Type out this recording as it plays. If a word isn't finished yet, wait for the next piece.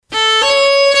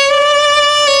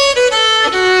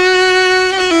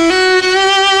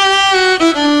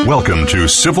to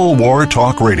Civil War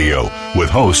Talk Radio with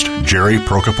host Jerry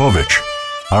Prokopowicz.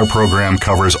 Our program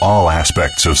covers all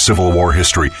aspects of Civil War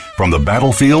history, from the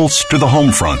battlefields to the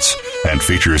home fronts, and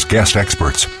features guest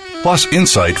experts, plus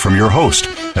insight from your host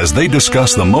as they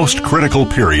discuss the most critical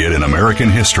period in American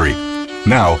history.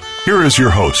 Now, here is your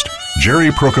host,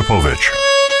 Jerry Prokopowicz.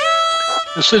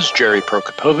 This is Jerry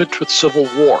Prokopowicz with Civil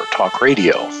War Talk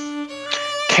Radio.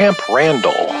 Camp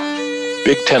Randall.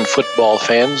 Big Ten football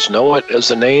fans know it as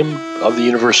the name of the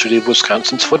University of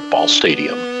Wisconsin's football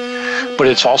stadium. But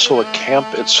it's also a camp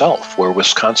itself where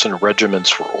Wisconsin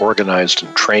regiments were organized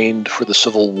and trained for the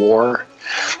Civil War,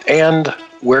 and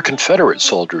where Confederate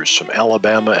soldiers from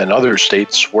Alabama and other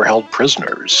states were held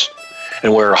prisoners,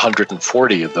 and where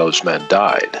 140 of those men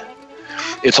died.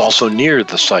 It's also near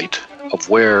the site of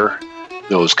where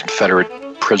those Confederate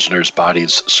prisoners'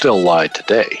 bodies still lie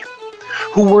today.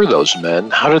 Who were those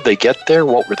men? How did they get there?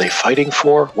 What were they fighting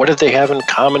for? What did they have in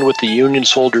common with the Union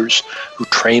soldiers who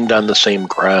trained on the same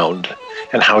ground?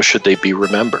 And how should they be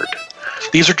remembered?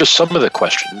 These are just some of the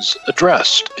questions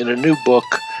addressed in a new book,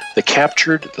 The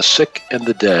Captured, the Sick, and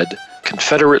the Dead,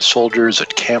 Confederate Soldiers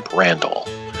at Camp Randall.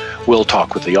 We'll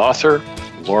talk with the author,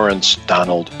 Lawrence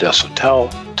Donald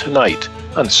Desautels, tonight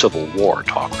on Civil War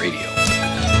Talk Radio.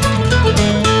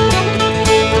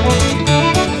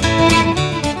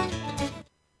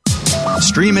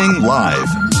 Streaming live,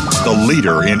 the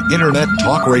leader in Internet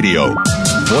talk radio,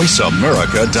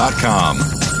 VoiceAmerica.com.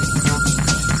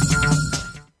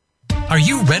 Are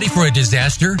you ready for a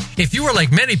disaster? If you are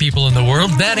like many people in the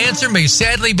world, that answer may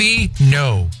sadly be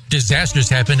no. Disasters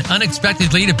happen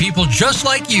unexpectedly to people just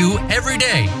like you every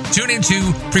day. Tune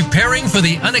into Preparing for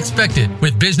the Unexpected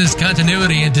with business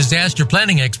continuity and disaster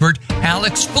planning expert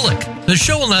Alex Fullick. The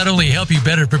show will not only help you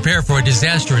better prepare for a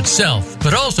disaster itself,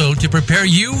 but also to prepare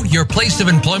you, your place of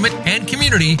employment, and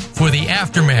community for the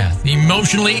aftermath,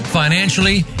 emotionally,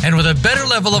 financially, and with a better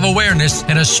level of awareness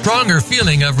and a stronger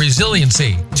feeling of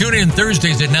resiliency. Tune in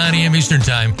Thursdays at 9 a.m. Eastern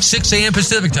Time, 6 a.m.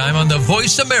 Pacific Time on the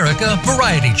Voice America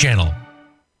Variety Channel.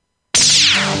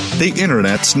 The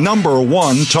Internet's number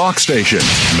one talk station.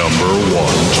 Number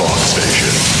one talk station.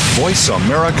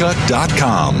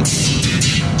 VoiceAmerica.com.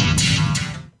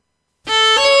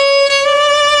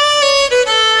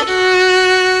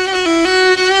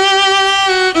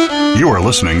 You are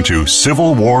listening to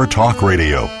Civil War Talk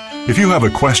Radio. If you have a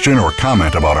question or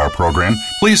comment about our program,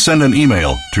 please send an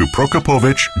email to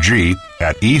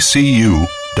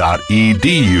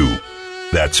prokopowiczg@ecu.edu.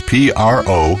 That's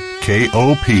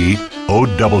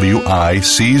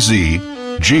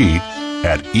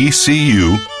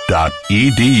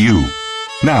PROKOPOWICZG@ecu.edu.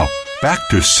 Now, back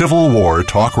to Civil War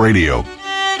Talk Radio.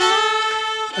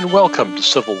 And welcome to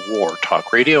Civil War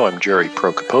Talk Radio. I'm Jerry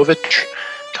Prokopowicz,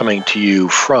 coming to you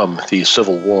from the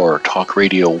Civil War Talk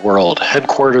Radio World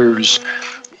Headquarters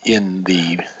in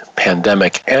the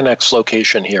Pandemic Annex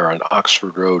location here on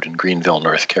Oxford Road in Greenville,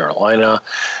 North Carolina,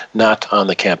 not on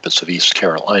the campus of East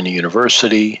Carolina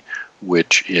University,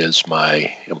 which is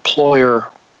my employer,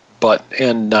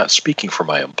 and not speaking for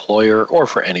my employer or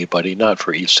for anybody, not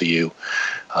for ECU,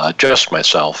 just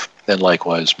myself. And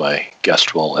likewise, my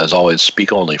guest will, as always,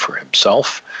 speak only for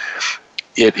himself.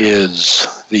 It is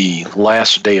the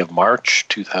last day of March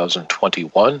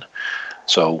 2021.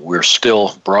 So we're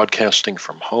still broadcasting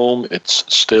from home. It's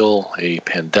still a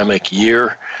pandemic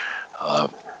year.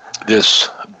 This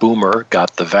boomer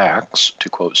got the vax, to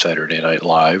quote Saturday Night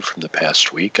Live from the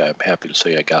past week. I'm happy to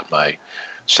say I got my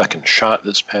second shot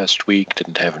this past week.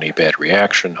 Didn't have any bad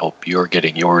reaction. Hope you're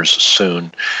getting yours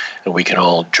soon. And we can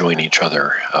all join each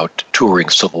other out touring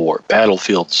Civil War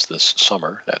battlefields this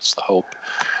summer. That's the hope.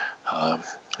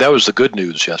 That was the good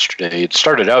news yesterday. It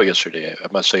started out yesterday, I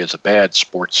must say, as a bad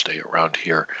sports day around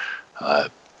here.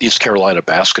 East Carolina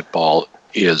basketball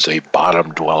is a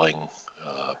bottom-dwelling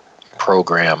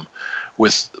program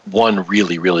with one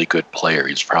really, really good player.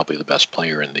 He's probably the best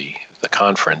player in the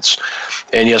conference.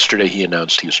 And yesterday he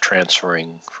announced he was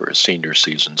transferring for his senior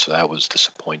season, so that was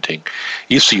disappointing.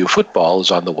 ECU football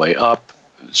is on the way up.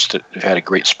 They've had a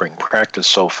great spring practice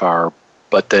so far,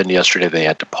 but then yesterday they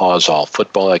had to pause all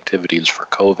football activities for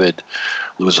COVID,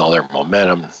 lose all their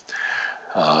momentum.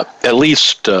 At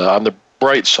least on the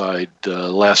bright side,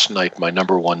 last night my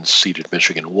number one seeded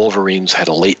Michigan Wolverines had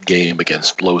a late game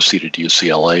against low-seeded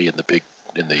UCLA in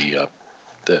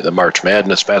the March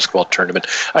Madness basketball tournament.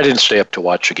 I didn't stay up to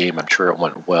watch the game. I'm sure it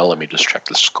went well. Let me just check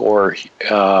the score.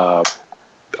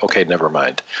 Okay, never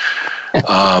mind.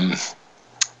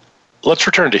 Let's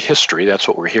return to history. That's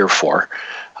what we're here for.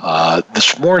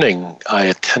 This morning, I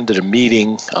attended a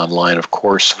meeting online, of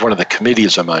course, one of the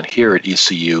committees I'm on here at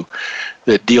ECU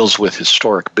that deals with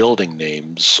historic building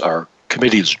names. Our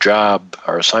committee's job,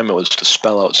 our assignment was to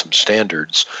spell out some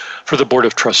standards for the Board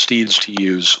of Trustees to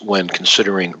use when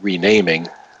considering renaming.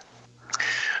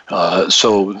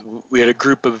 So we had a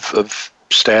group of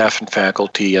staff and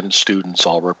faculty and students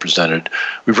all represented.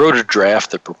 We wrote a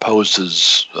draft that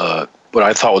proposes what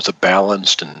I thought was a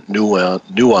balanced and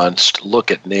nuanced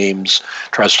look at names,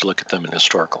 tries to look at them in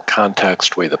historical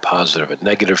context, weigh the positive and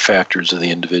negative factors of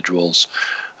the individuals,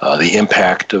 the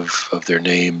impact of their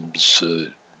names,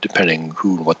 depending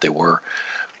who and what they were.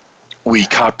 We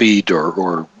copied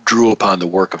or drew upon the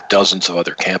work of dozens of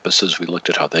other campuses. We looked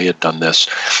at how they had done this.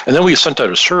 And then we sent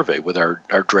out a survey with our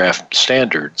draft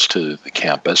standards to the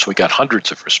campus. We got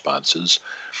hundreds of responses.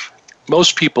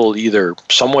 Most people either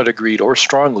somewhat agreed or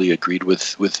strongly agreed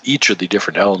with each of the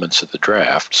different elements of the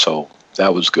draft, so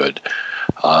that was good.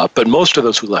 But most of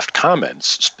those who left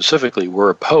comments specifically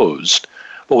were opposed.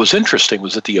 What was interesting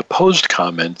was that the opposed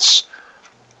comments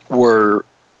were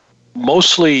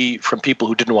mostly from people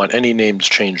who didn't want any names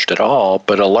changed at all,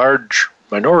 but a large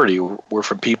minority were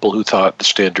from people who thought the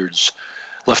standards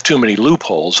left too many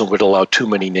loopholes and would allow too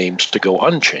many names to go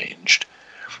unchanged.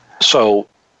 So,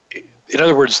 in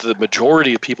other words, the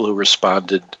majority of people who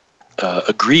responded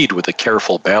agreed with a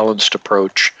careful, balanced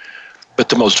approach, but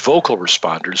the most vocal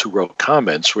responders who wrote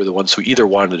comments were the ones who either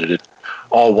wanted it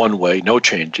all one way, no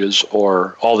changes,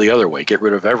 or all the other way, get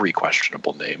rid of every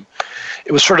questionable name.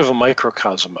 It was sort of a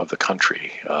microcosm of the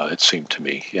country, it seemed to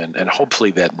me, and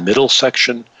hopefully that middle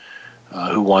section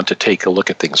who want to take a look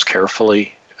at things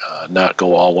carefully, not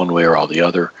go all one way or all the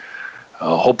other,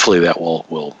 hopefully that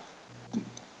will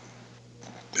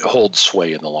hold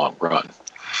sway in the long run.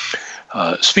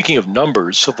 Speaking of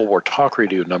numbers, Civil War Talk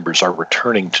Radio numbers are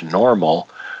returning to normal.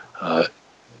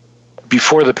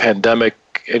 Before the pandemic,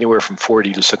 anywhere from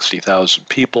 40 to 60,000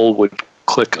 people would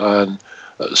click on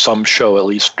some show at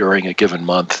least during a given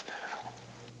month.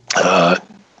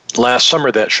 Last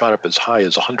summer, that shot up as high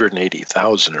as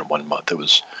 180,000 in 1 month. It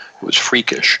was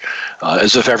freakish,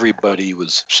 as if everybody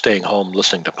was staying home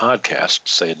listening to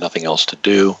podcasts. They had nothing else to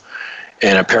do.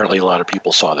 And apparently a lot of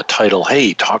people saw the title,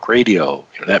 hey, talk radio.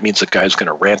 That means the guy's going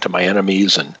to rant to my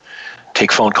enemies and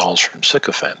take phone calls from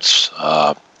sycophants.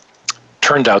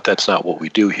 Turned out that's not what we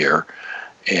do here.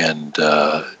 And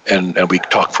we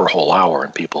talk for a whole hour,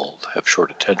 and people have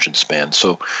short attention spans.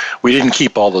 So we didn't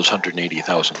keep all those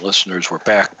 180,000 listeners. We're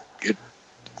back.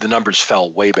 The numbers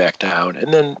fell way back down,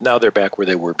 and then now they're back where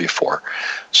they were before.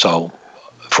 So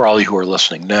for all of you who are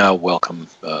listening now, welcome.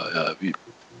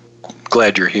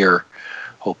 Glad you're here.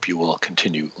 Hope you will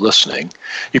continue listening.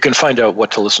 You can find out what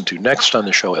to listen to next on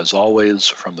the show, as always,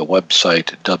 from the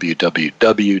website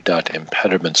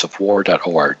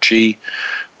www.impedimentsofwar.org,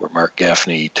 where Mark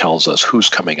Gaffney tells us who's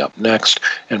coming up next.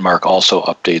 And Mark also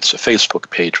updates a Facebook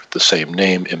page with the same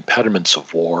name, Impediments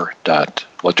of War.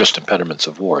 Just Impediments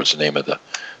of War is the name of the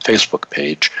Facebook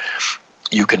page.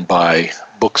 You can buy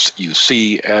books you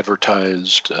see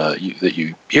advertised that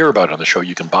you hear about on the show.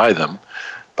 You can buy them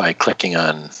by clicking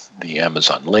on the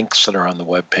Amazon links that are on the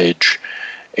webpage,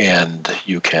 and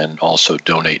you can also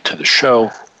donate to the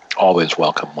show. Always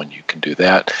welcome when you can do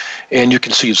that. And you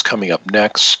can see who's coming up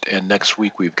next. And next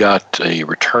week we've got a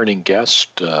returning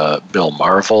guest, Bill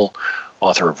Marvel,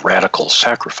 author of Radical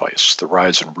Sacrifice, The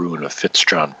Rise and Ruin of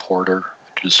FitzJohn Porter.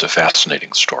 Just a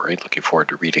fascinating story. Looking forward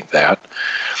to reading that.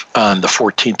 On the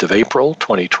 14th of April,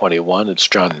 2021, it's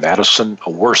John Madison, A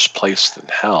Worse Place Than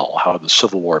Hell, How the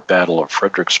Civil War Battle of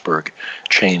Fredericksburg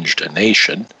Changed a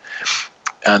Nation.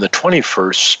 On the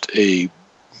 21st, a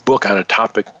book on a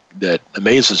topic that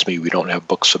amazes me we don't have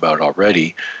books about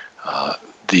already.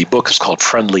 The book is called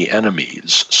Friendly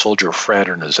Enemies, Soldier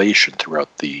Fraternization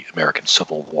Throughout the American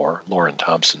Civil War. Lauren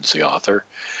Thompson's the author.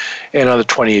 And on the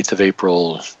 28th of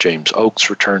April, James Oakes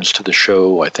returns to the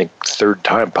show, I think third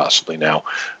time possibly now,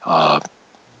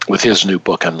 with his new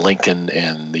book on Lincoln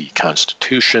and the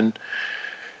Constitution.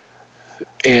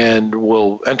 And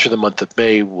we'll enter the month of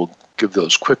May. We'll give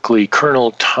those quickly.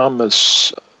 Colonel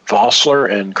Thomas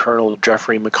Vossler and Colonel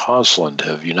Jeffrey McCausland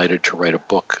have united to write a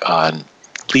book on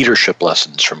leadership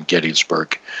lessons from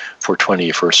Gettysburg for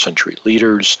 21st century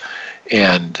leaders.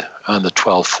 And on the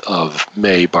 12th of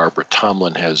May, Barbara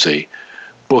Tomlin has a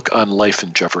book on life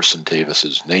in Jefferson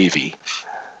Davis's Navy.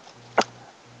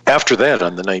 After that,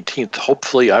 on the 19th,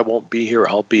 hopefully I won't be here.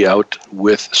 I'll be out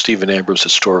with Stephen Ambrose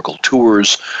Historical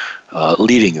Tours,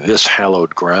 leading This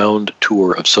Hallowed Ground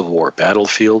tour of Civil War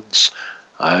battlefields.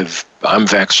 I'm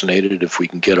vaccinated. If we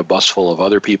can get a bus full of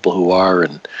other people who are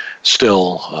and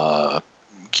still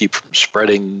keep from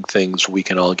spreading things, we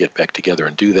can all get back together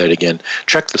and do that again.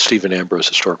 Check the Stephen Ambrose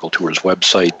Historical Tours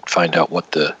website, find out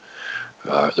what the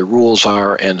the rules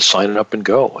are, and sign up and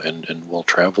go. And we'll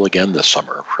travel again this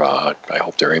summer. I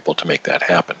hope they're able to make that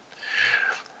happen.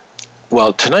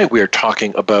 Well, tonight we are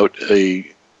talking about a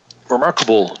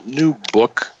remarkable new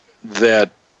book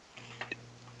that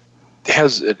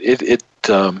has it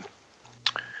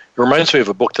reminds me of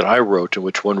a book that I wrote in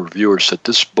which one reviewer said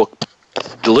this book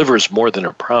delivers more than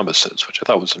it promises, which I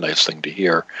thought was a nice thing to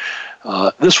hear.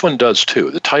 This one does too.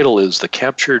 The title is The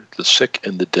Captured, the Sick,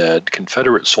 and the Dead,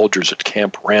 Confederate Soldiers at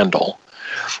Camp Randall.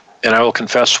 And I will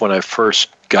confess, when I first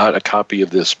got a copy of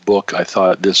this book, I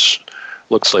thought this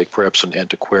looks like perhaps an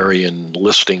antiquarian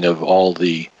listing of all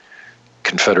the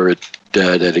Confederate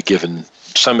dead at a given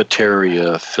cemetery,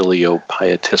 a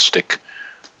filio-pietistic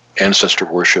ancestor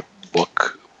worship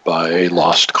book by a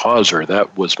lost causer.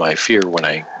 That was my fear when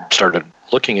I started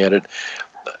looking at it.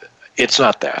 It's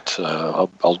not that.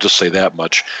 I'll just say that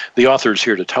much. The author is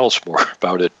here to tell us more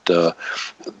about it.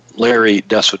 Larry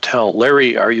Deshotel.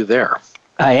 Larry, are you there?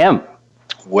 I am.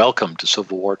 Welcome to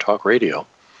Civil War Talk Radio.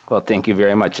 Well, thank you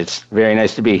very much. It's very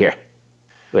nice to be here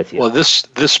with you. Well, this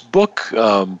book,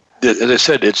 as I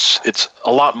said, it's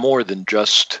a lot more than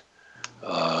just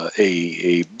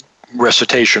a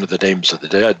recitation of the names of the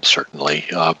dead, certainly.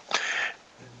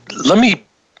 Let me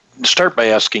start by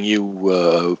asking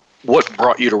you what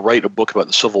brought you to write a book about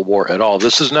the Civil War at all.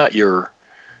 This is not your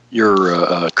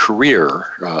career,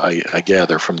 I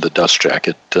gather, from the dust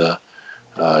jacket.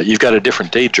 You've got a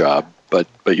different day job, but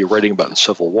you're writing about the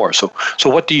Civil War. So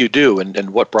what do you do, and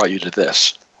what brought you to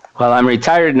this? Well, I'm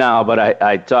retired now, but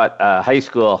I taught high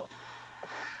school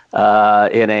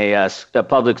in a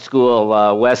public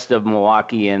school west of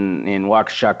Milwaukee in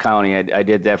Waukesha County. I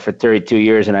did that for 32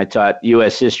 years, and I taught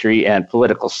U.S. history and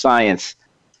political science.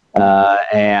 That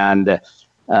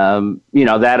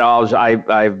all,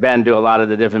 I've been to a lot of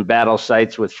the different battle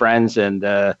sites with friends and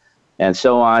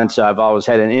so on. So I've always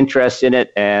had an interest in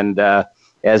it. And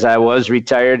as I was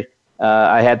retired,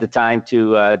 I had the time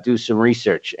to do some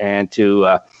research and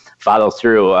to follow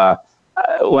through.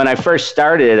 When I first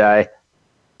started,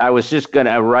 I was just going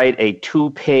to write a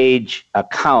 2-page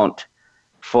account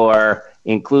for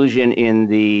inclusion in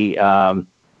the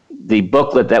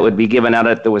booklet that would be given out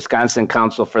at the Wisconsin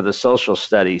Council for the Social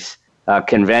Studies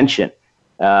convention.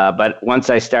 But once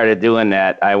I started doing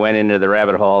that, I went into the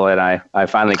rabbit hole, and I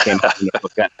finally came up and the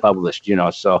book got published.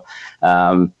 So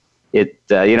it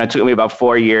took me about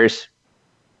 4 years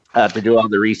to do all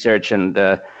the research and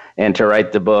to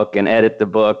write the book and edit the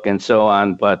book and so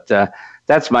on. But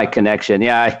that's my connection.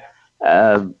 Yeah,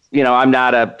 I'm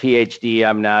not a PhD.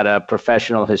 I'm not a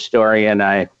professional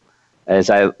historian. As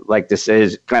I like to say,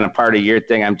 is kind of part of your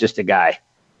thing. I'm just a guy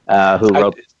who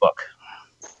wrote this book.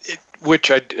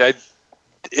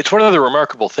 It's one of the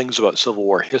remarkable things about Civil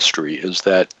War history is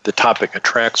that the topic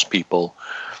attracts people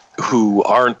who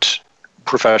aren't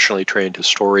professionally trained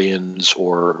historians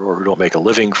or who don't make a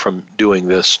living from doing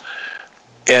this.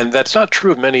 And that's not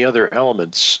true of many other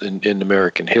elements in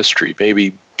American history.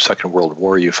 Maybe Second World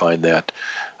War you find that.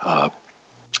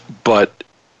 But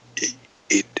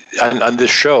on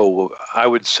this show, I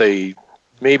would say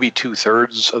maybe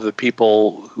 2/3 of the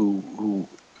people who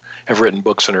have written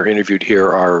books and are interviewed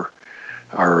here are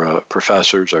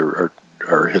professors, are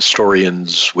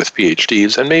historians with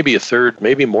PhDs, and maybe a third,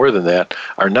 maybe more than that,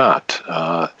 are not.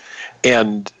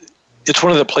 And it's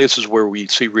one of the places where we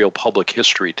see real public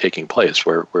history taking place,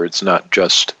 where it's not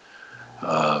just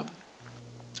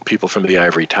people from the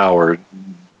ivory tower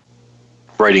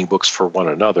writing books for one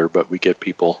another, but we get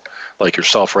people like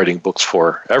yourself writing books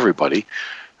for everybody.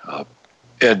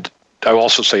 And I will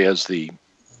also say, as the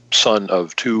son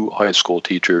of 2 high school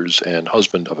teachers and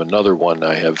husband of another one,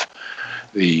 I have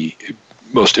the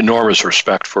most enormous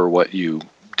respect for what you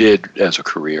did as a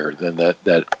career, and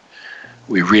that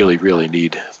we really, really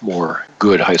need more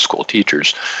good high school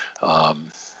teachers.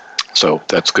 So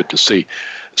that's good to see.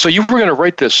 So you were going to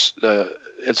write this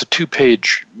as a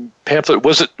 2-page pamphlet.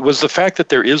 Was the fact that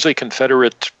there is a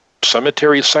Confederate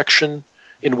cemetery section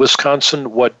in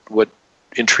Wisconsin what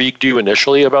intrigued you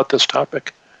initially about this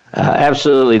topic?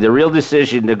 Absolutely. The real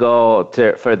decision to go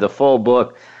for the full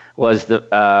book was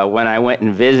when I went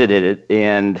and visited it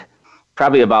in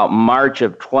probably about March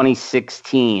of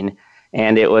 2016.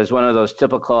 And it was one of those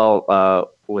typical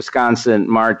Wisconsin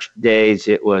March days.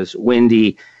 It was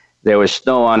windy. There was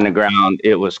snow on the ground.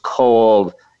 It was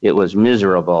cold. It was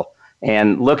miserable.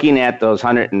 And looking at those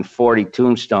 140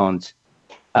 tombstones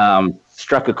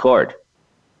struck a chord.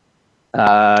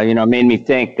 Made me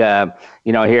think,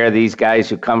 here are these guys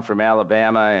who come from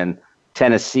Alabama and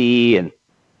Tennessee and,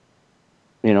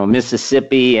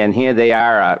 Mississippi, and here they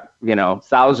are,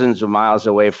 thousands of miles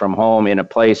away from home in a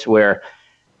place where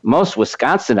most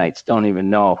Wisconsinites don't even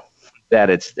know that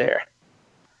it's there.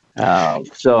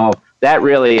 So that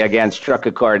really, again, struck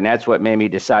a chord, and that's what made me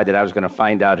decide that I was going to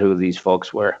find out who these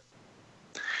folks were.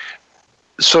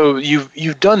 So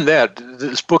you've done that.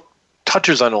 This book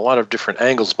touches on a lot of different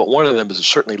angles, but one of them is it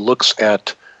certainly looks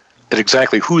at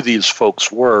exactly who these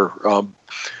folks were.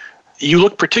 You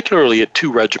look particularly at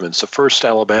two regiments, the 1st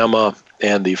Alabama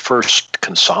and the 1st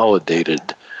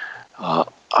Consolidated.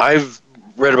 I've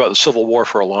read about the Civil War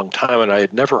for a long time, and I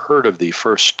had never heard of the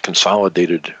 1st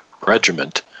Consolidated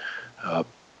Regiment.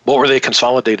 What were they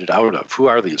consolidated out of? Who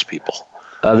are these people?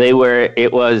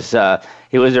 It was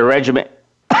a regiment,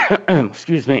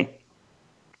 excuse me,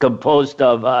 composed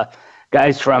of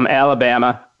guys from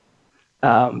Alabama,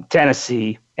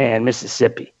 Tennessee, and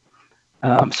Mississippi.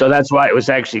 So that's why it was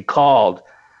actually called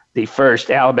the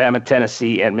 1st Alabama,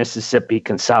 Tennessee, and Mississippi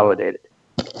Consolidated.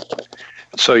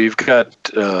 So you've got,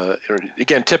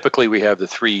 again, typically we have the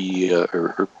three,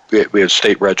 we have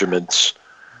state regiments.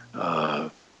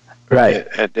 Right.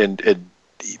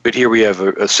 But here we have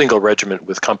a single regiment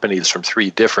with companies from 3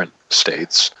 different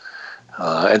states.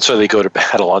 And so they go to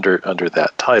battle under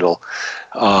that title.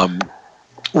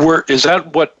 Is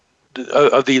that what,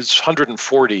 of these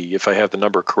 140, if I have the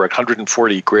number correct,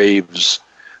 140 graves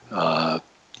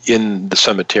in the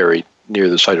cemetery near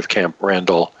the site of Camp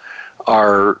Randall,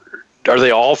 are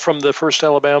they all from the 1st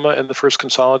Alabama and the 1st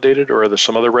Consolidated, or are there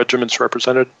some other regiments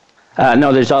represented?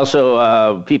 No, there's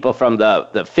also people from the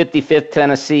 55th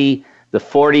Tennessee, the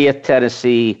 40th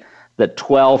Tennessee, the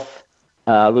 12th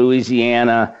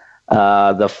Louisiana,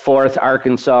 the 4th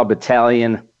Arkansas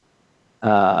Battalion,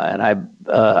 and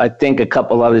I think a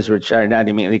couple others which are not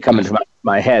immediately coming to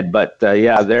my head, but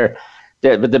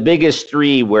but the biggest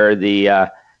 3 were the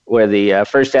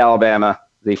 1st Alabama,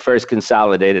 the 1st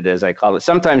Consolidated, as I call it.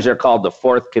 Sometimes they're called the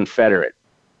 4th Confederate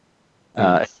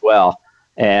as well,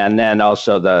 and then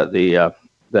also the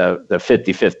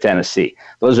 55th Tennessee.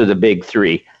 Those are the big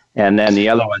 3. And then the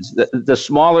other ones, the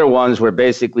smaller ones were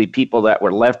basically people that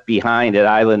were left behind at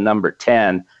Island Number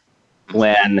 10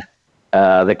 when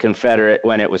the Confederate,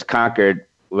 when it was conquered,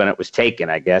 when it was taken,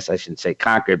 I guess I shouldn't say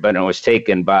conquered, but it was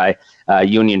taken by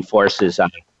Union forces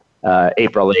on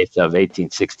April 8th of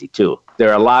 1862. There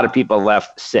are a lot of people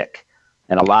left sick,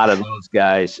 and a lot of those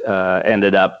guys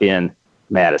ended up in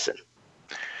Madison.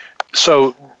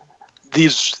 So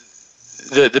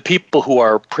the people who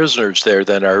are prisoners there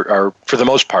then are for the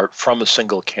most part from a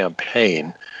single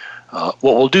campaign. What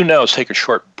we'll do now is take a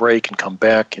short break and come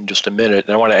back in just a minute,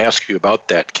 and I want to ask you about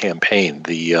that campaign,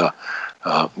 the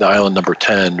Island Number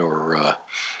 10 or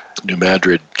New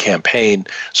Madrid campaign.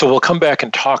 So we'll come back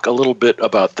and talk a little bit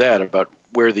about that, about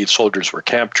where these soldiers were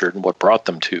captured and what brought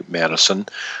them to Madison.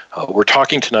 We're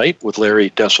talking tonight with Larry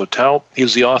Desautel.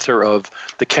 He's the author of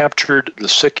The Captured, the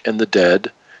Sick, and the Dead,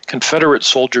 Confederate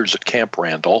Soldiers at Camp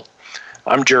Randall.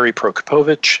 I'm Jerry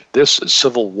Prokopowicz. This is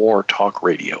Civil War Talk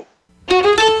Radio.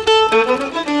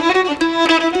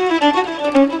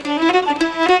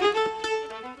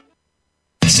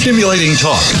 Stimulating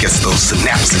talk gets those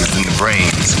synapses in the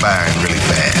brain firing really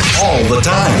fast. all the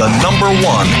time. The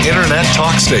 #1 internet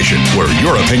talk station where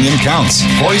your opinion counts.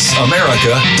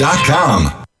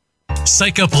 VoiceAmerica.com.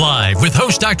 Psych Up Live with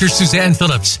host Dr. Suzanne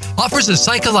Phillips offers a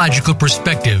psychological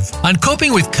perspective on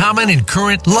coping with common and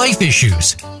current life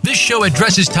issues. This show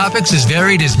addresses topics as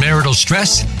varied as marital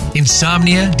stress,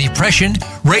 insomnia, depression,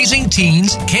 raising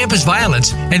teens, campus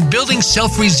violence, and building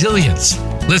self-resilience.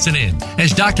 Listen in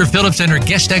as Dr. Phillips and her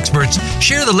guest experts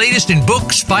share the latest in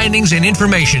books, findings, and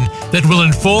information that will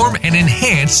inform and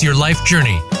enhance your life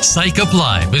journey. Psych Up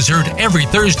Live is heard every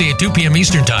Thursday at 2 p.m.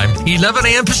 Eastern Time, 11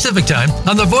 a.m. Pacific Time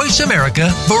on the Voice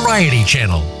America Variety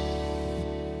Channel.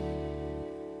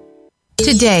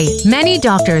 Today, many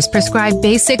doctors prescribe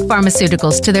basic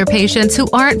pharmaceuticals to their patients who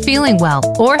aren't feeling well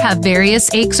or have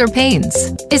various aches or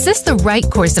pains. Is this the right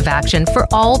course of action for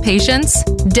all patients?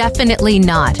 Definitely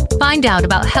not. Find out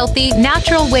about healthy,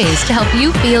 natural ways to help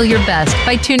you feel your best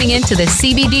by tuning into the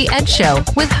CBD Ed Show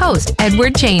with host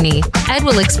Edward Cheney. Ed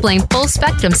will explain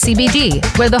full-spectrum CBD,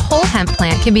 where the whole hemp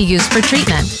plant can be used for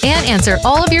treatment, and answer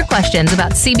all of your questions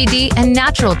about CBD and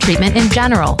natural treatment in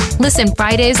general. Listen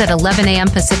Fridays at 11 a.m.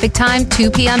 Pacific Time, 2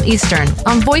 p.m. Eastern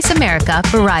on Voice America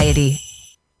Variety.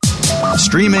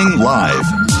 Streaming live.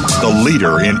 The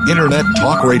leader in internet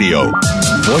talk radio.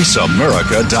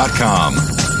 VoiceAmerica.com.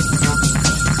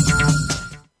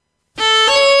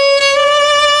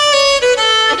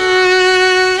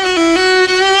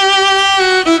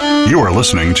 You are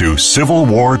listening to Civil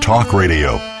War Talk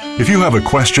Radio. If you have a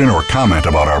question or comment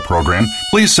about our program,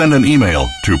 please send an email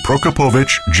to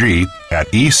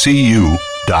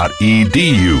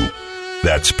prokopowiczg@ecu.edu.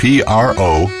 That's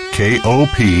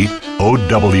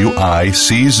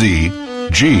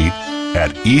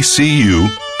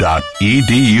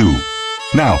PROKOPOWICZ@ecu.edu.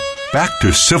 Now, back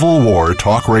to Civil War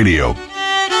Talk Radio.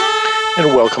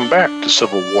 And welcome back to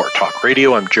Civil War Talk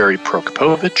Radio. I'm Jerry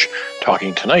Prokopowicz,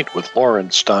 talking tonight with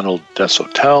Lawrence Donald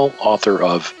Desautels, author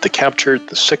of The Captured,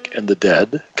 the Sick, and the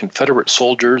Dead, Confederate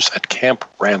Soldiers at Camp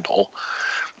Randall.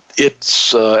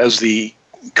 It's, as the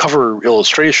cover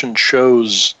illustration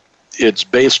shows, it's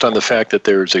based on the fact that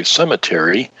there's a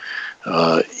cemetery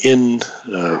in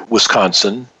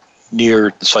Wisconsin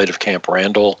near the site of Camp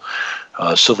Randall,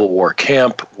 Civil War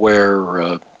camp,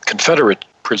 where Confederate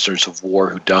prisoners of war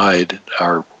who died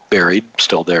are buried,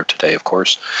 still there today, of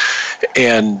course.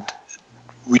 And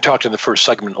we talked in the first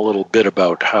segment a little bit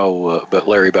about how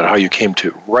you came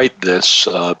to write this,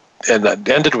 and that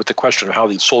ended with the question of how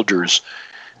these soldiers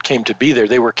came to be there.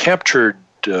 They were captured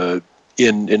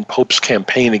in Pope's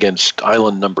campaign against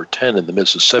Island Number 10 in the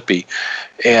Mississippi.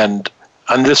 And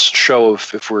on this show,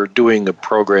 if we're doing a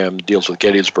program that deals with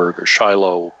Gettysburg or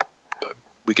Shiloh,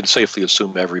 we can safely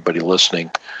assume everybody listening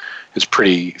is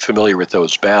pretty familiar with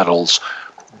those battles.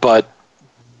 But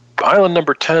Island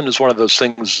Number 10 is one of those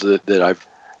things that I've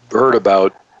heard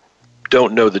about,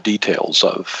 don't know the details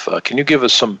of. Can you give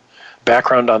us some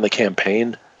background on the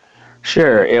campaign?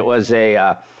 Sure. It was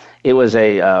a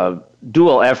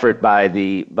dual effort by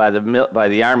the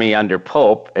Army under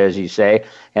Pope, as you say,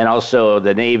 and also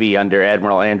the Navy under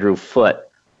Admiral Andrew Foote.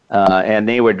 And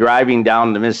they were driving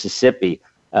down the Mississippi.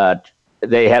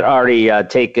 They had already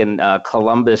taken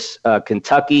Columbus,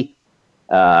 Kentucky.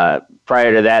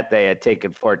 Prior to that, they had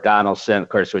taken Fort Donelson, of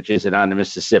course, which isn't on the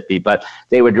Mississippi. But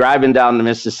they were driving down the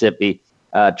Mississippi,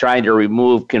 trying to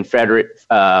remove Confederate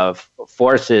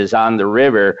forces on the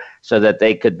river so that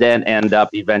they could then end up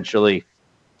eventually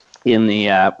in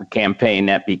the campaign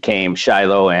that became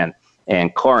Shiloh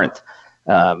and Corinth.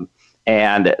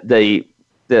 And the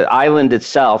island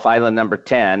itself, Island Number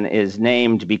 10, is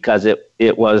named because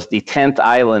it was the 10th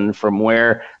island from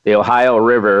where the Ohio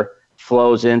River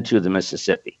flows into the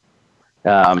Mississippi.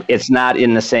 It's not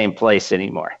in the same place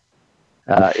anymore.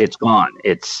 It's gone.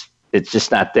 It's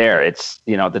just not there. It's,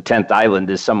 the 10th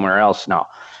island is somewhere else now.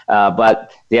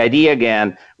 But the idea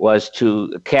again was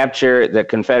to capture the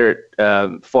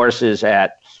Confederate forces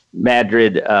at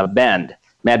Madrid Bend.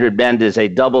 Madrid Bend is a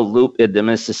double loop in the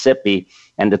Mississippi,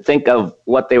 and to think of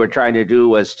what they were trying to do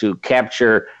was to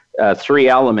capture three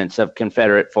elements of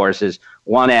Confederate forces: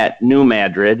 one at New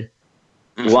Madrid,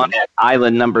 one at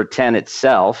Island Number 10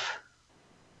 itself,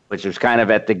 which was kind of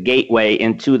at the gateway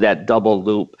into that double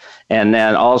loop, and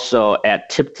then also at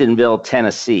Tiptonville,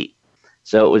 Tennessee.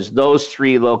 So it was those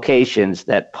three locations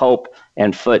that Pope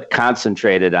and Foote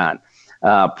concentrated on.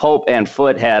 Pope and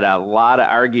Foote had a lot of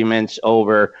arguments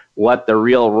over what the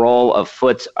real role of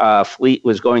Foote's fleet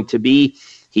was going to be.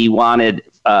 He wanted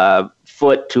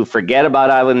Foote to forget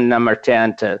about Island Number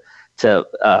 10, to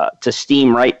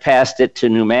steam right past it to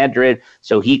New Madrid,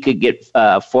 so he could get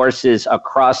forces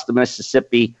across the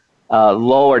Mississippi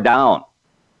lower down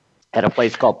at a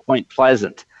place called Point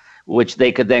Pleasant, which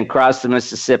they could then cross the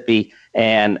Mississippi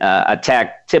and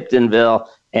attack Tiptonville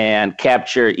and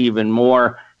capture even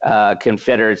more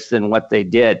Confederates than what they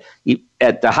did.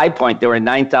 At the high point, there were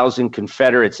 9,000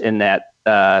 Confederates in that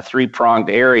three-pronged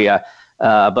area,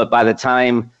 but by the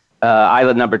time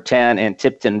Island Number 10 and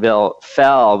Tiptonville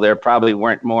fell, there probably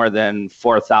weren't more than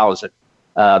 4,000.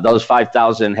 Those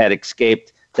 5,000 had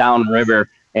escaped downriver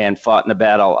and fought in the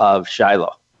Battle of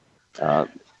Shiloh.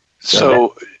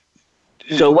 So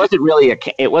it wasn't really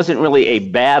a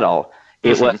battle.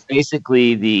 It was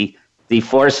basically the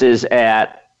forces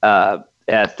at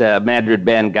Madrid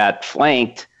Bend got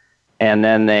flanked, and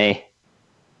then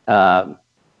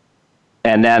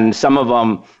some of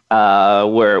them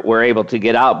were able to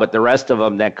get out, but the rest of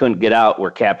them that couldn't get out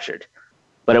were captured.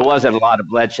 But it wasn't a lot of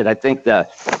bloodshed. I think the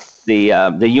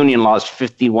Union lost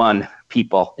 51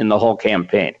 people in the whole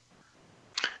campaign.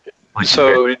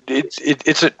 So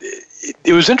it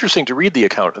was interesting to read the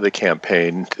account of the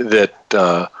campaign that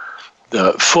the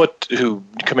Foote, who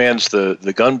commands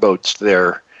the gunboats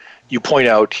there, you point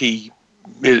out his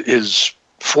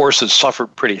forces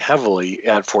suffered pretty heavily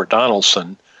at Fort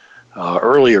Donelson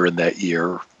earlier in that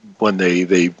year when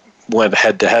they went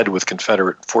head-to-head with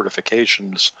Confederate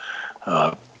fortifications,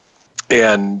 and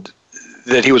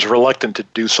that he was reluctant to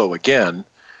do so again.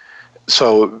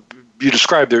 So you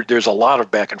described there's a lot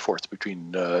of back and forth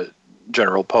between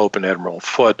General Pope and Admiral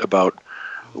Foote about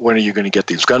when are you going to get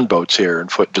these gunboats here, and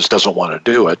Foote just doesn't want to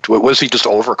do it. Was he just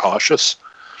overcautious?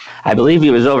 I believe he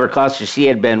was overcautious. He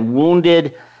had been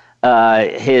wounded.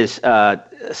 His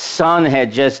son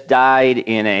had just died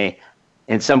in a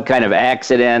in some kind of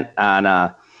accident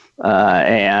on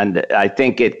and I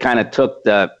think it kind of took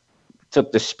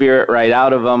the spirit right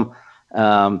out of him.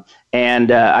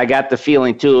 And I got the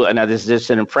feeling too, and this is just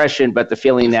an impression, but the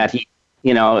feeling that he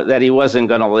wasn't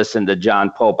going to listen to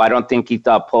John Pope. I don't think he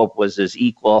thought Pope was his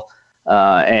equal,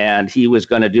 and he was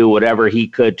going to do whatever he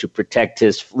could to protect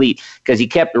his fleet, because he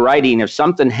kept writing, if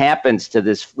something happens to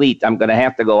this fleet, I'm going to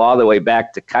have to go all the way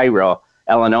back to Cairo,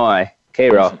 Illinois,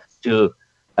 to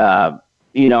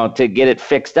get it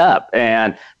fixed up.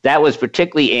 And that was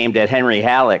particularly aimed at Henry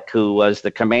Halleck, who was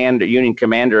the Union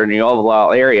commander in the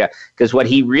Oval area, because what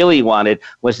he really wanted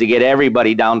was to get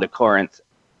everybody down to Corinth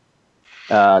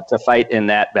to fight in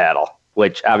that battle,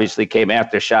 which obviously came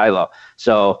after Shiloh.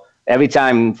 So every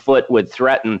time Foote would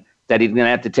threaten that he's going to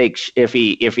have to take, if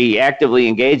he actively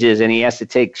engages and he has to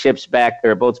take ships back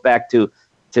or boats back to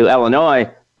Illinois,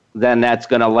 then that's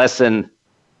going to lessen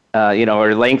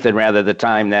or lengthen rather the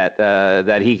time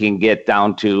that he can get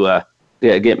down to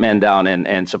get men down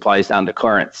and supplies down to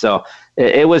Corinth. So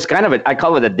it was kind of I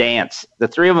call it a dance. The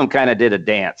three of them kind of did a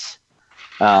dance.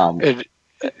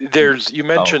 You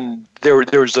mentioned there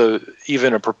was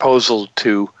even a proposal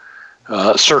to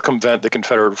circumvent the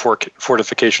Confederate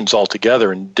fortifications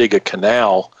altogether and dig a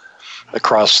canal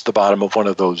across the bottom of one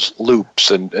of those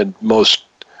loops, and most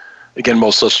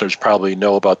listeners probably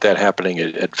know about that happening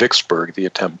at Vicksburg, the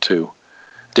attempt to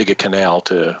dig a canal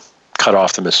to cut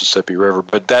off the Mississippi River.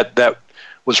 But that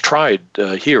was tried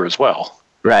here as well.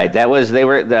 Right.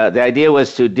 The idea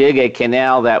was to dig a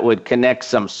canal that would connect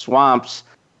some swamps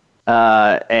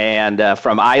and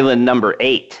from Island Number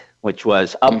 8, which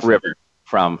was upriver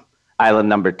from Island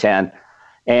Number 10.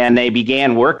 And they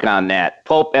began work on that.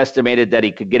 Pope estimated that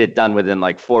he could get it done within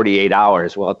like 48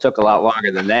 hours. Well, it took a lot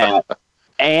longer than that.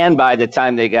 And by the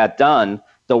time they got done,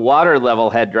 the water level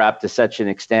had dropped to such an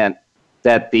extent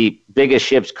that the biggest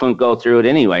ships couldn't go through it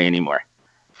anymore.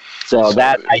 So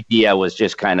that idea was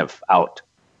just kind of out.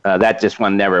 That just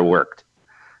one never worked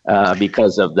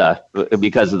because of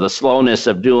the slowness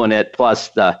of doing it, plus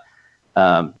the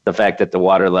fact that the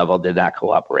water level did not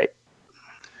cooperate.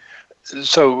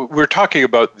 So we're talking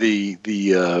about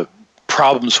the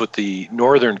problems with the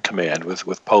Northern Command,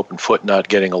 with Pope and Foote not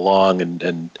getting along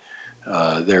and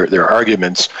their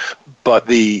arguments, but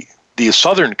the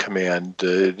Southern Command,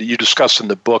 you discuss in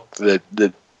the book that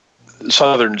the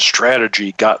Southern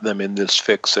strategy got them in this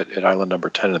fix at Island Number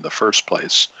 10 in the first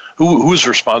place. Who's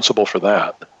responsible for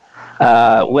that?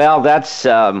 Well, that's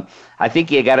I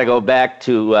think you got to go back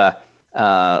to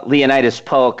Leonidas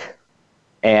Polk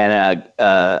and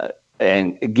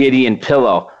Gideon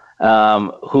Pillow,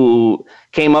 who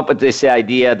came up with this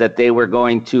idea that they were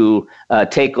going to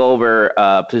take over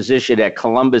a position at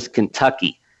Columbus,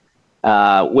 Kentucky,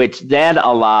 which then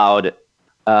allowed,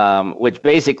 which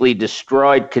basically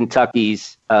destroyed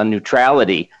Kentucky's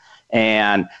neutrality.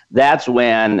 And that's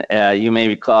when, you may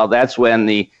recall, that's when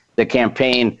the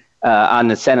campaign on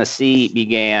the Tennessee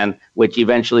began, which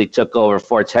eventually took over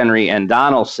Forts Henry and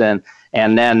Donelson.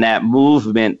 And then that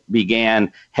movement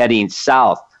began heading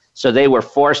south. So they were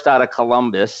forced out of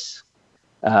Columbus.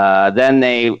 Then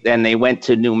they went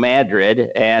to New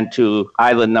Madrid and to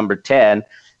Island Number 10.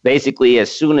 Basically,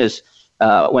 as soon as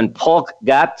when Polk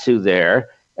got to there,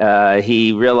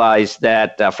 he realized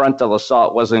that frontal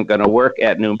assault wasn't going to work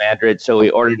at New Madrid, so he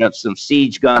ordered up some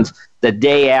siege guns. The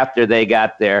day after they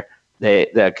got there,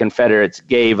 the Confederates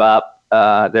gave up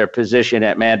their position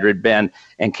at Madrid Bend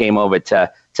and came over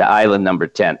to Island Number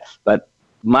 10. But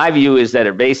my view is that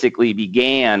it basically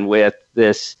began with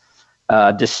this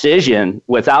decision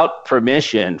without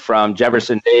permission from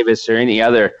Jefferson Davis or any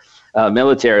other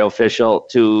military official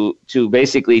to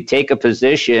basically take a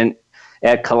position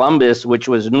at Columbus, which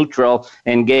was neutral,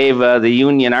 and gave the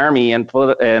Union Army and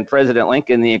President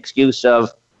Lincoln the excuse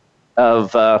of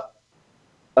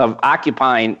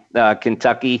occupying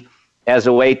Kentucky as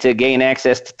a way to gain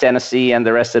access to Tennessee and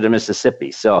the rest of the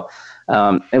Mississippi. So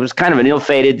it was kind of an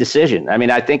ill-fated decision. I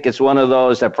mean, I think it's one of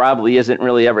those that probably isn't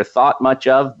really ever thought much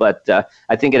of, but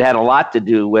I think it had a lot to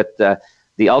do with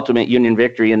the ultimate Union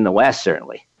victory in the West,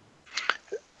 certainly.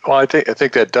 Well, I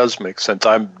think that does make sense.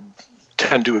 I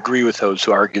tend to agree with those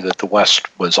who argue that the West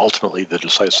was ultimately the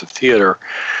decisive theater,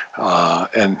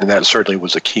 and that certainly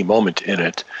was a key moment in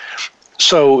it.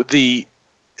 So the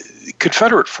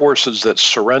Confederate forces that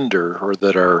surrender or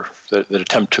that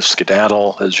attempt to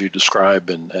skedaddle, as you describe,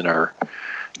 and are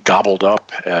gobbled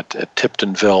up at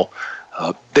Tiptonville,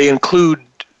 they include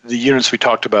the units we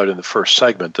talked about in the first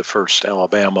segment, the 1st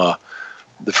Alabama,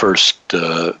 the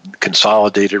 1st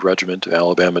Consolidated Regiment of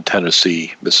Alabama,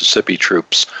 Tennessee, Mississippi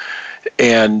troops.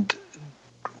 And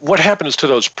what happens to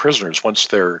those prisoners once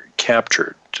they're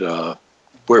captured?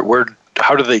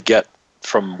 how do they get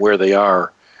from where they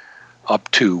are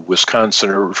up to Wisconsin,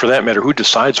 or for that matter, who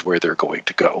decides where they're going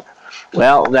to go?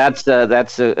 Well, that's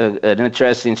an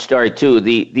interesting story too.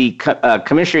 The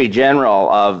Commissary General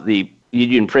of the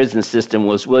Union prison system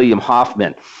was William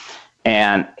Hoffman,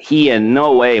 and he in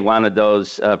no way wanted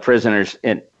those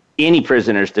any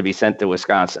prisoners to be sent to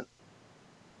Wisconsin.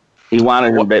 He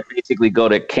wanted them to basically go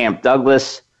to Camp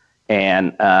Douglas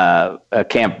and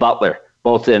Camp Butler,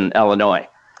 both in Illinois.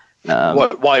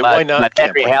 Why not? But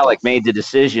Henry Halleck made the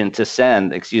decision to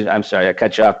send. I'm sorry, I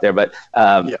cut you off there, but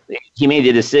he made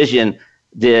the decision.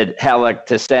 Did Halleck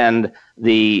to send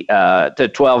the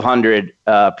 1,200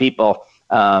 people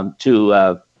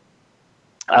to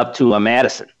up to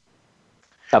Madison?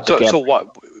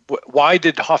 So why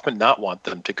did Hoffman not want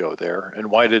them to go there, and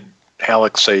why did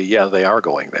Halleck say, yeah, they are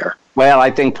going there? Well,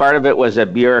 I think part of it was a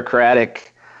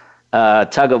bureaucratic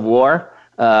tug of war.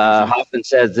 Hoffman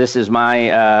says, this is my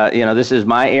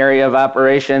area of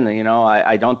operation.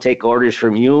 I don't take orders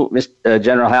from you, Mr.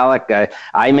 General Halleck.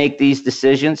 I make these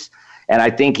decisions. And I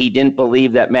think he didn't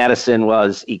believe that Madison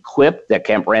was equipped, that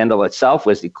Camp Randall itself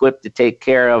was equipped to take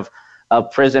care of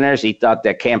prisoners. He thought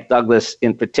that Camp Douglas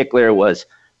in particular was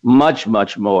much,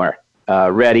 much more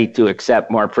ready to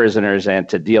accept more prisoners and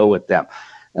to deal with them.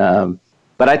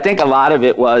 But I think a lot of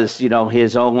it was,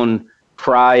 his own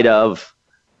pride of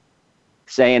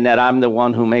saying that I'm the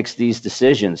one who makes these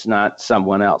decisions, not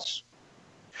someone else.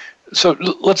 So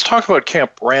let's talk about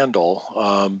Camp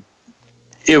Randall.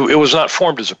 It was not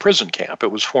formed as a prison camp.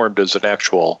 It was formed as an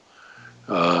actual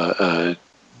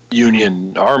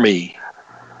Union Army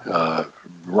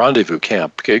rendezvous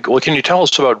camp. Okay, well, can you tell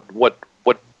us about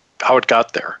how it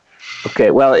got there?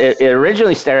 Okay, well, it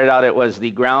originally started out, it was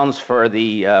the grounds for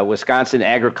the Wisconsin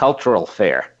Agricultural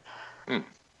Fair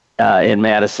in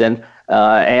Madison.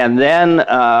 And then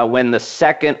when the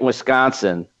second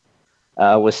Wisconsin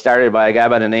was started by a guy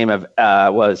by the name of,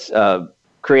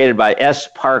 created by S.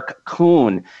 Park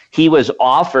Kuhn, he was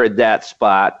offered that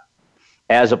spot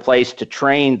as a place to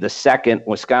train the second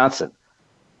Wisconsin.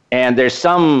 And there's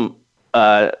some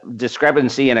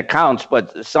discrepancy in accounts,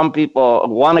 but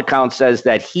one account says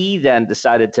that he then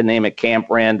decided to name it Camp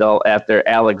Randall after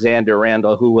Alexander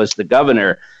Randall, who was the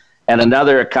governor. And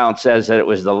another account says that it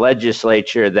was the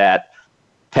legislature that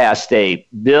passed a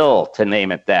bill to name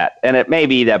it that. And it may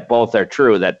be that both are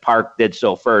true, that Park did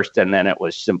so first, and then it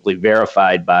was simply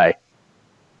verified by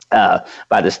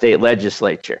the state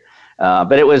legislature.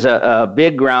 But it was a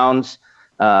big grounds,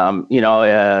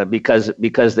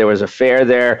 because there was a fair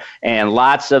there, and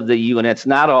lots of the units,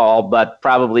 not all, but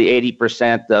probably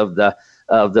 80% of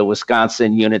the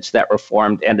Wisconsin units that were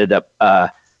formed ended up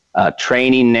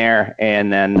training there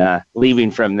and then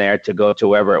leaving from there to go to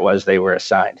wherever it was they were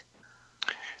assigned.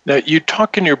 Now, you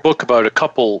talk in your book about a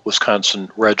couple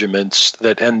Wisconsin regiments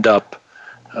that end up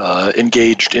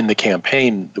engaged in the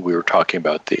campaign that we were talking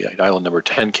about, the Island Number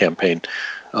 10 campaign,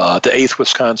 the 8th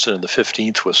Wisconsin and the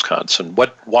 15th Wisconsin.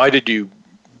 Why did you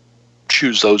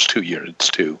choose those two units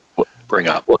to bring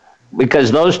up?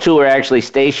 Because those two were actually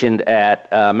stationed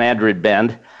at Madrid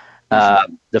Bend.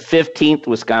 The 15th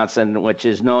Wisconsin, which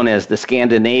is known as the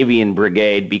Scandinavian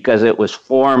Brigade, because it was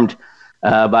formed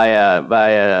by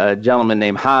a gentleman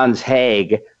named Hans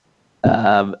Haag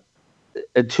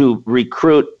to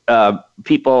recruit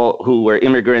people who were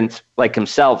immigrants like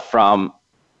himself from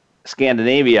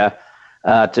Scandinavia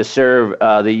to serve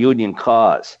the Union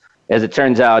cause. As it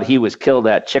turns out, he was killed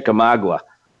at Chickamauga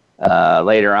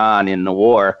later on in the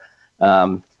war.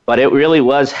 But it really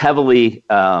was heavily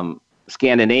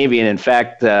Scandinavian. In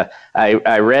fact,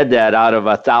 I read that out of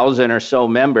 1,000 or so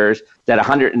members, that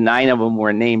 109 of them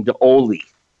were named Ole.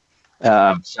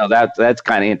 So that's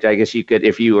kind of, I guess you could,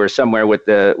 if you were somewhere with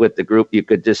the group, you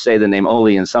could just say the name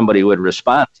Ole and somebody would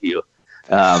respond to you.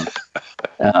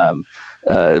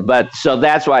 But so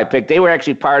that's why I picked. They were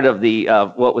actually part of the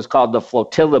what was called the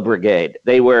Flotilla Brigade.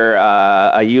 They were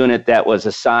a unit that was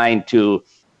assigned to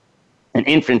an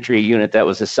infantry unit that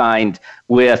was assigned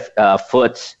with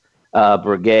Foote's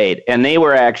brigade, and they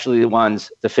were actually the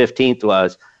ones. The 15th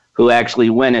was who actually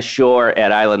went ashore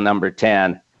at Island Number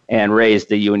 10 and raised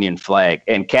the Union flag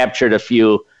and captured a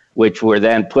few, which were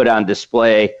then put on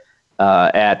display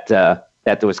at the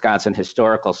Wisconsin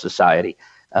Historical Society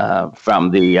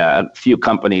from the few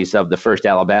companies of the 1st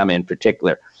Alabama in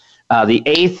particular. The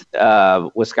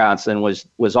 8th Wisconsin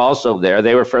was also there.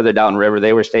 They were further downriver.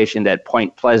 They were stationed at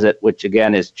Point Pleasant, which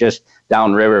again is just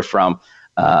downriver from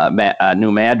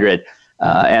New Madrid.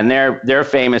 And they're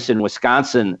famous in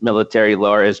Wisconsin military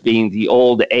lore as being the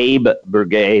old Abe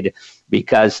Brigade,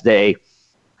 because they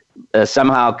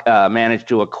somehow managed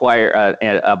to acquire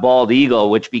a bald eagle,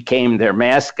 which became their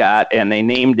mascot, and they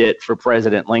named it for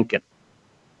President Lincoln.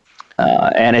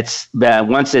 And it's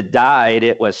once it died,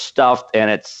 it was stuffed, and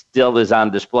it still is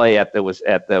on display at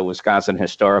the Wisconsin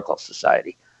Historical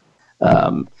Society.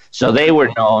 So they were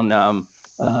known.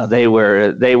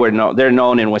 They're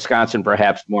known in Wisconsin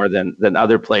perhaps more than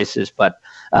other places, but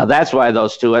that's why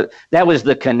those two. That was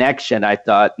the connection. I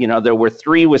thought, there were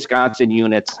 3 Wisconsin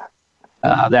units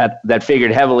that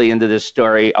figured heavily into this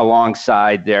story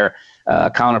alongside their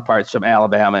counterparts from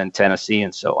Alabama and Tennessee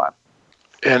and so on.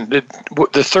 And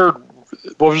the third.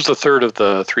 What was the third of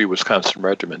the 3 Wisconsin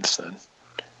regiments then?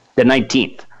 The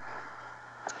 19th.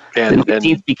 And the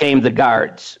 19th became the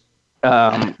Guards.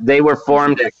 They were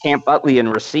formed at Camp Utley in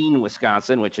Racine,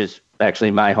 Wisconsin, which is actually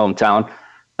my hometown.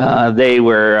 They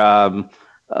were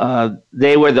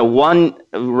the one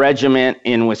regiment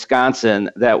in Wisconsin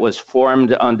that was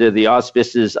formed under the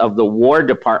auspices of the War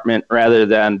Department rather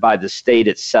than by the state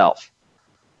itself.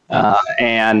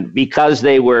 And because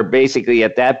they were basically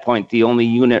at that point the only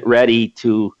unit ready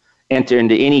to enter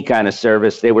into any kind of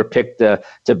service, they were picked to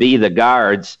be the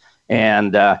Guards.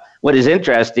 And what is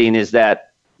interesting is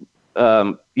that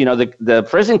the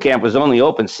prison camp was only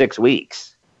open 6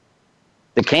 weeks.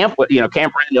 The camp,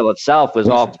 Camp Randall itself was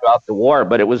all throughout the war,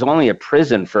 but it was only a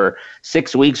prison for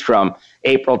 6 weeks from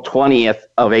April 20th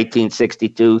of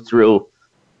 1862 through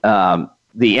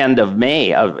the end of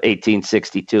May of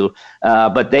 1862,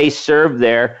 but they served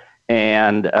there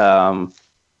and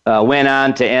went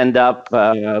on to end up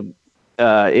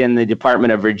in the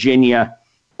Department of Virginia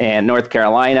and North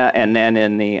Carolina, and then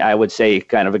in the, I would say,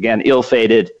 kind of again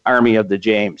ill-fated Army of the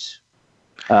James.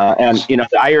 And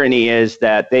the irony is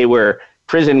that they were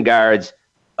prison guards,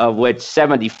 of which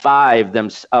 75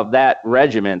 of that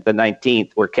regiment, the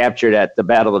 19th, were captured at the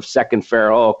Battle of Second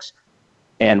Fair Oaks,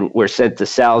 and were sent to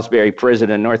Salisbury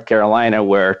Prison in North Carolina,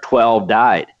 where 12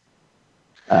 died.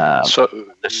 So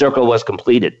the circle was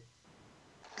completed.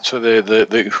 So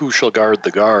the who shall guard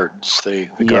the guards? The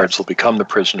guards will become the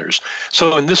prisoners.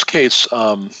 So in this case,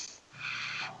 so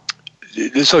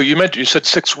you said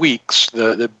 6 weeks.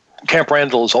 The Camp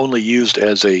Randall is only used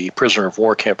as a prisoner of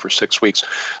war camp for 6 weeks.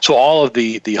 So all of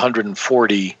the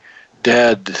 140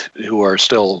 dead who are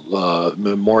still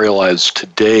memorialized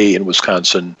today in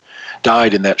Wisconsin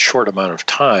died in that short amount of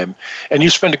time. And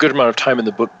you spend a good amount of time in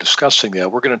the book discussing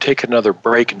that. We're going to take another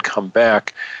break and come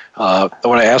back. I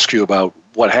want to ask you about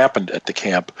what happened at the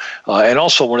camp. And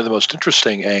also one of the most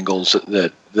interesting angles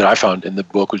that I found in the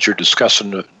book was your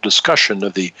discussion of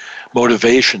the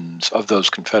motivations of those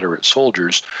Confederate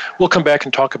soldiers. We'll come back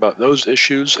and talk about those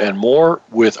issues and more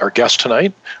with our guest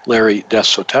tonight, Larry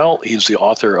Desautels. He's the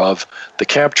author of The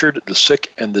Captured, the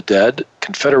Sick, and the Dead,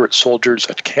 Confederate Soldiers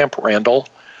at Camp Randall.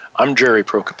 I'm Jerry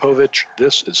Prokopowicz.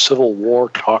 This is Civil War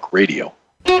Talk Radio.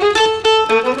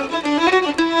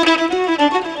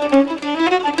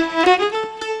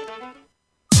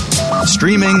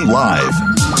 Streaming live,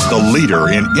 the leader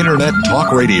in Internet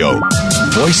Talk Radio,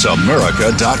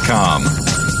 VoiceAmerica.com.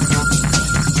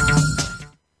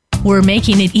 We're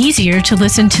making it easier to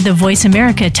listen to the Voice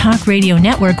America Talk Radio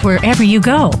Network wherever you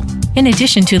go. In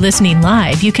addition to listening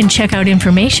live, you can check out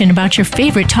information about your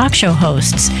favorite talk show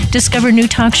hosts, discover new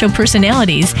talk show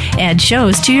personalities, add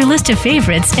shows to your list of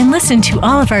favorites, and listen to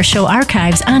all of our show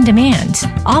archives on demand,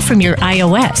 all from your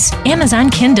iOS, Amazon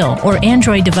Kindle, or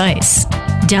Android device.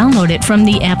 Download it from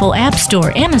the Apple App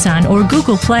Store, Amazon, or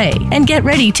Google Play, and get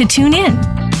ready to tune in.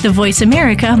 The Voice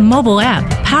America mobile app,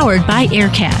 powered by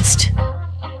Aircast.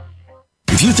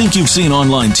 If you think you've seen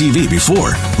online TV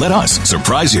before, let us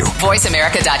surprise you.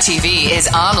 VoiceAmerica.tv is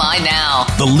online now.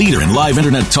 The leader in live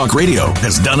Internet talk radio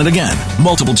has done it again.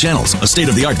 Multiple channels, a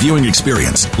state-of-the-art viewing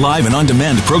experience, live and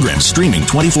on-demand programs streaming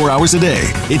 24 hours a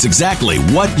day. It's exactly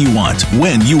what you want,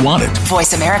 when you want it.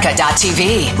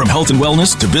 VoiceAmerica.tv. From health and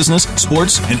wellness to business,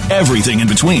 sports, and everything in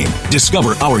between.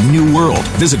 Discover our new world.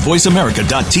 Visit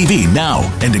VoiceAmerica.tv now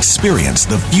and experience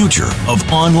the future of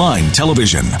online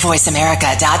television.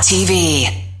 VoiceAmerica.tv.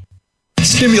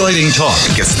 Stimulating talk.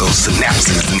 It gets those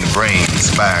synapses in the brain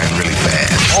firing really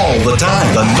fast. All the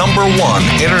time. The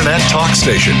 #1 Internet talk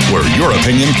station where your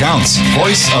opinion counts.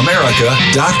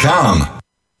 VoiceAmerica.com.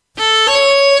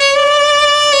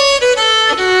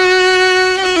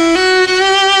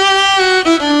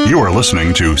 You are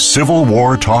listening to Civil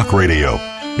War Talk Radio.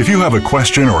 If you have a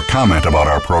question or comment about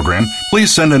our program,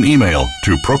 please send an email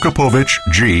to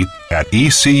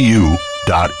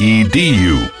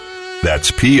prokopowiczg@ecu.edu.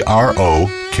 That's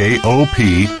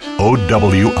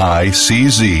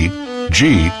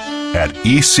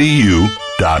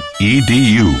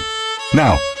PROKOPOWICZG@ECU.edu.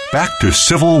 Now, back to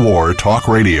Civil War Talk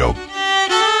Radio.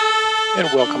 And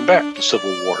welcome back to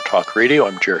Civil War Talk Radio.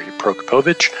 I'm Jerry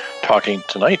Prokopowicz, talking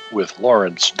tonight with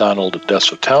Lawrence Donald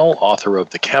Desautels, author of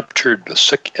The Captured, the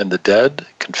Sick, and the Dead,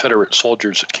 Confederate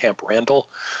Soldiers at Camp Randall.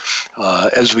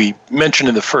 As we mentioned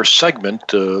in the first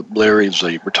segment, Larry is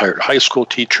a retired high school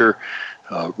teacher,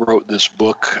 wrote this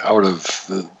book out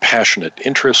of passionate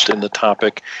interest in the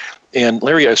topic. And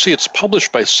Larry, I see it's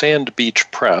published by Sand Beach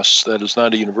Press. That is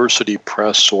not a university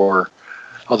press or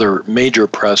other major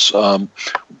press.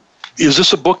 Is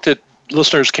this a book that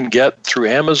listeners can get through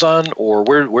Amazon, or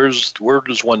where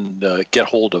does one get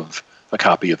hold of a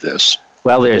copy of this?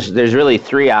 Well, there's really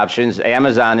three options.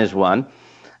 Amazon is one.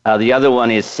 The other one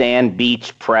is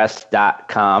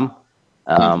sandbeachpress.com.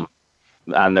 On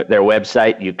their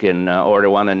website, you can order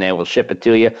one and they will ship it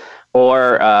to you.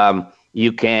 Or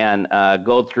you can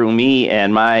go through me,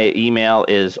 and my email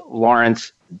is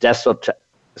Lawrence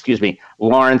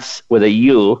with a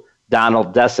U,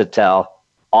 Donald Desautels,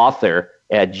 author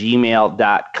at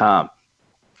gmail.com.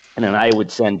 And then I would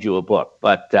send you a book.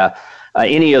 But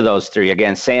any of those three,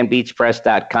 again,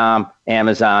 sandbeachpress.com,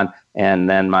 Amazon, and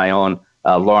then my own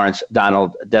Lawrence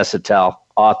Donald Desautels,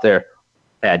 author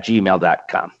at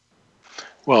gmail.com.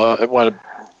 Well, I want to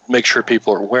make sure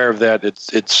people are aware of that.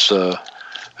 It's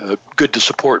good to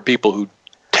support people who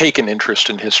take an interest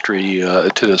in history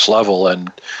to this level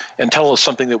and tell us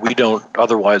something that we don't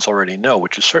otherwise already know,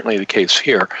 which is certainly the case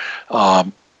here.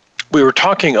 We were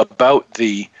talking about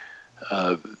the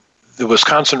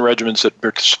Wisconsin regiments that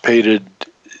participated.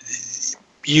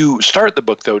 You start the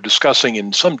book, though, discussing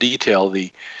in some detail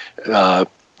the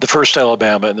 1st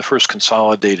Alabama and the 1st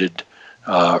Consolidated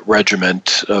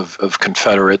Regiment of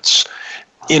Confederates,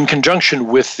 in conjunction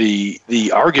with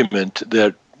the argument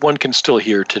that one can still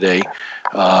hear today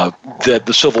that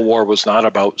the Civil War was not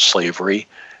about slavery.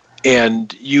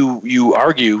 And you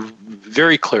argue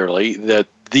very clearly that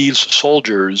these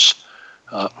soldiers,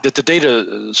 that the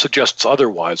data suggests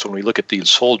otherwise when we look at these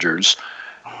soldiers.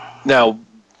 Now,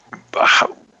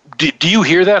 do you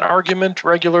hear that argument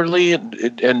regularly?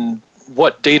 And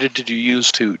what data did you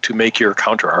use to make your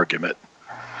counter-argument?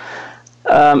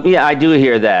 Yeah, I do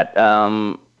hear that.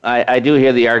 I do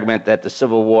hear the argument that the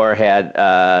Civil War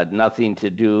had nothing to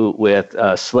do with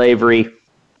slavery,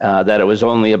 that it was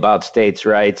only about states'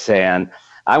 rights. And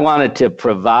I wanted to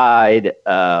provide,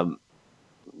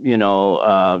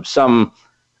 some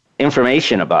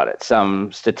information about it,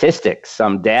 some statistics,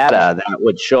 some data that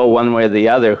would show one way or the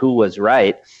other who was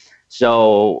right.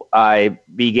 So I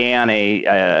began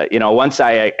once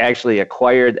I actually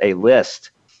acquired a list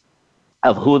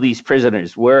of who these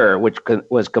prisoners were, which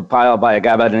was compiled by a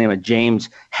guy by the name of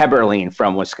James Heberlein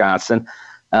from Wisconsin.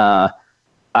 I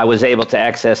was able to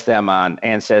access them on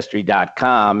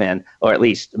Ancestry.com, or at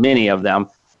least many of them.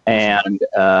 And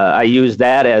I used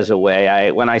that as a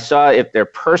way. When I saw if their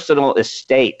personal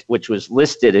estate, which was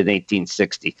listed in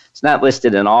 1860, it's not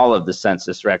listed in all of the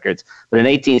census records, but in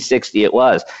 1860 it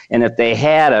was. And if they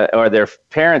had or their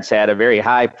parents had a very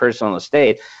high personal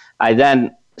estate, I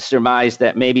then surmised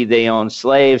that maybe they owned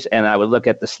slaves, and I would look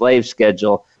at the slave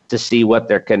schedule to see what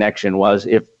their connection was,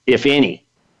 if any,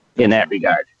 in that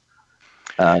regard.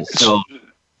 So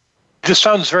this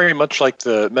sounds very much like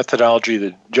the methodology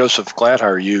that Joseph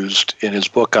Gladhar used in his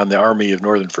book on the Army of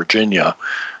Northern Virginia,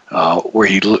 where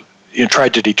he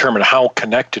tried to determine how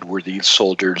connected were these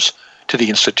soldiers to the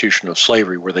institution of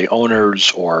slavery. Were they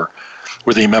owners, or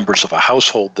were they members of a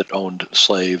household that owned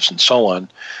slaves, and so on?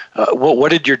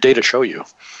 What did your data show you?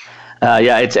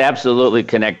 Yeah, it's absolutely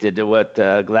connected to what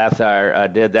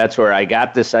Gladhar did. That's where I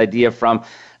got this idea from.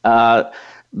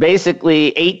 Basically,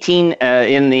 18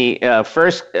 in the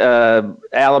 1st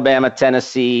Alabama,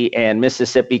 Tennessee, and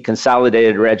Mississippi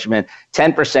Consolidated Regiment,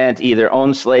 10% either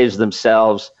owned slaves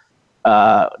themselves,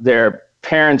 their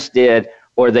parents did,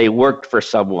 or they worked for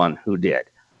someone who did.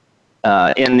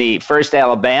 In the 1st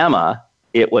Alabama,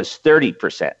 it was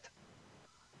 30%.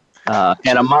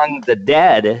 And among the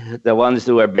dead, the ones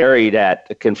who are buried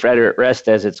at Confederate Rest,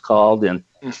 as it's called, in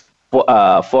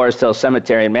Forest Hill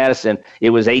Cemetery in Madison, it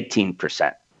was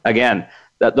 18%. Again,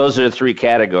 those are the three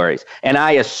categories. And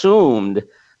I assumed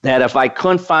that if I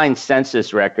couldn't find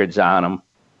census records on them,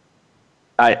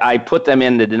 I put them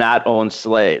in the did not own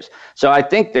slaves. So I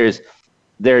think there's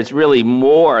really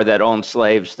more that own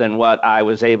slaves than what I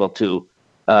was able to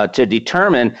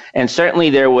determine. And certainly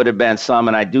there would have been some,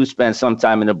 and I do spend some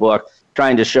time in the book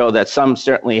trying to show that some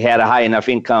certainly had a high enough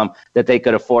income that they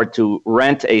could afford to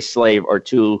rent a slave or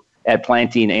two at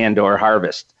planting and or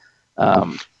harvest.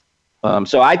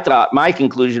 So I thought my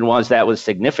conclusion was that was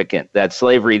significant, that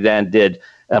slavery then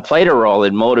played a role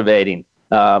in motivating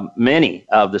many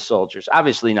of the soldiers,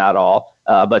 obviously not all,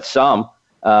 but some,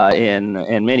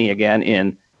 and many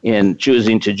again in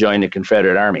choosing to join the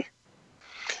Confederate Army.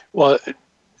 Well,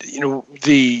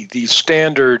 the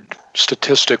standard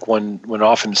statistic one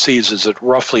often sees is that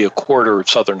roughly a quarter of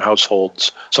Southern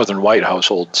white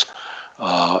households,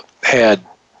 had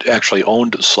actually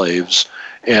owned slaves,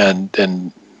 and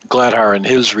Gladhar in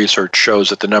his research shows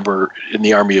that the number in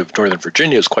the Army of Northern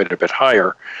Virginia is quite a bit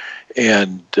higher,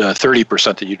 and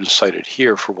 30% that you just cited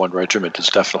here for one regiment is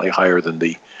definitely higher than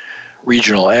the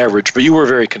regional average. But you were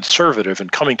very conservative in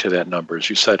coming to that number, as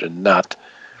you said, and not,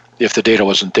 if the data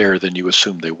wasn't there, then you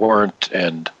assumed they weren't.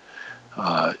 And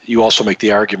you also make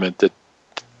the argument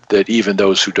that even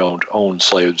those who don't own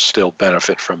slaves still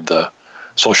benefit from the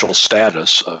social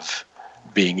status of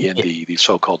being in the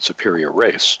so-called superior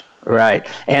race. Right.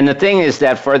 And the thing is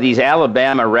that for these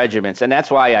Alabama regiments, and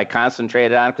that's why I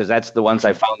concentrated on, because that's the ones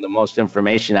I found the most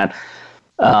information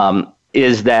on,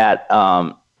 is that,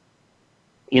 the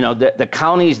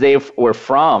counties they were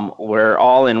from were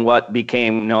all in what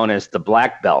became known as the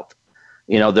Black Belt,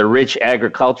 the rich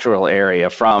agricultural area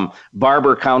from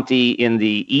Barber County in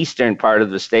the eastern part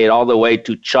of the state all the way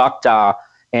to Choctaw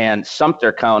and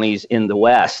Sumter counties in the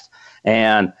west.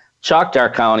 And Choctaw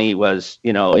County was,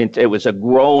 it was a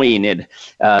growing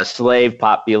slave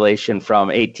population from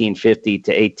 1850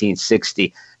 to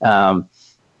 1860.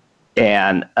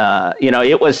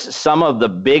 It was some of the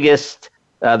biggest,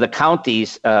 the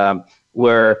counties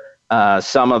were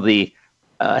some of the,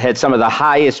 had some of the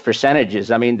highest percentages.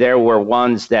 I mean, there were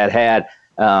ones that had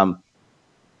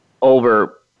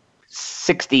over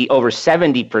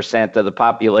 70% of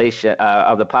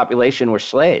the population were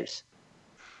slaves.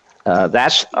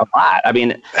 That's a lot. I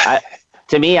mean,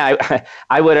 to me,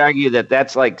 I would argue that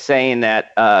that's like saying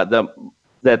that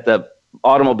the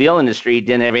automobile industry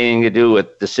didn't have anything to do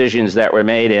with decisions that were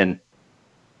made in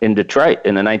Detroit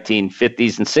in the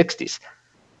 1950s and 60s.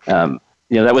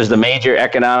 That was the major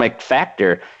economic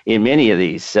factor in many of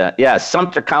these.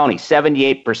 Sumter County,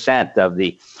 78%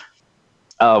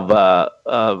 of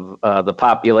the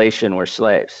population were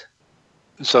slaves.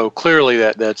 So clearly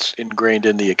that's ingrained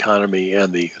in the economy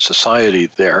and the society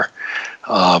there.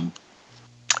 Now,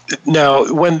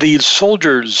 when the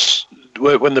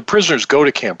prisoners go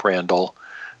to Camp Randall,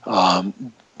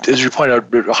 as you point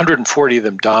out, 140 of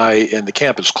them die, and the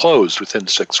camp is closed within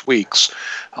 6 weeks.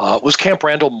 Was Camp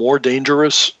Randall more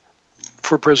dangerous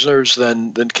for prisoners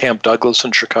than Camp Douglas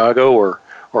in Chicago or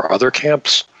other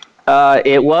camps?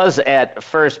 It was at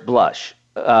first blush.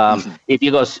 If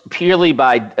you go purely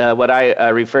by what I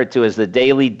refer to as the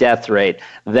daily death rate,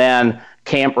 then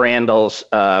Camp Randall's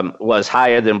was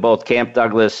higher than both Camp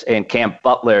Douglas and Camp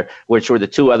Butler, which were the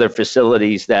two other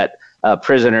facilities that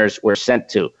prisoners were sent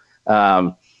to.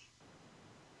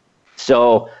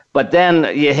 But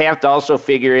then you have to also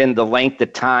figure in the length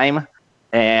of time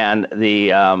and the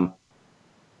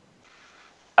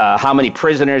how many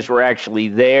prisoners were actually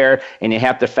there, and you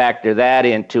have to factor that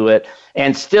into it.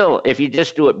 And still, if you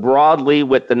just do it broadly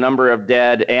with the number of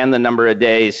dead and the number of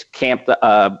days, Camp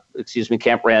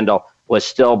Randall was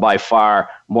still by far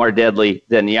more deadly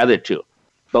than the other two.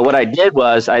 But what I did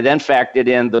was I then factored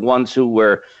in the ones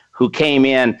who came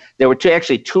in. There were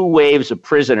actually two waves of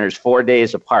prisoners 4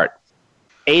 days apart.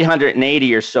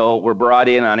 880 or so were brought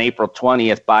in on April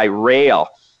 20th by rail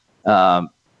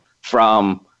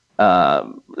from.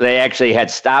 They actually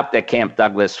had stopped at Camp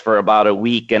Douglas for about a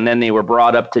week, and then they were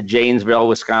brought up to Janesville,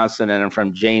 Wisconsin, and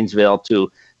from Janesville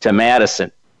to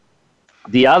Madison.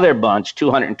 The other bunch,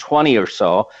 220 or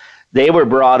so, they were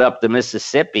brought up the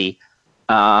Mississippi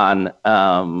on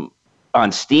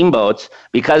steamboats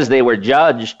because they were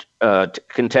judged.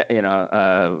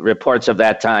 Reports of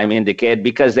that time indicated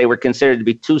because they were considered to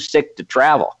be too sick to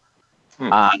travel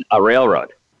on a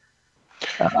railroad.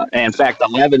 In fact,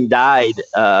 11 died.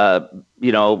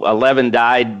 11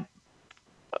 died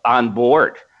on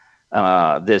board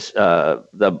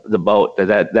the boat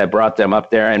that brought them up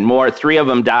there, and more. 3 of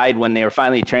them died when they were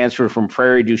finally transferred from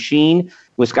Prairie du Chien,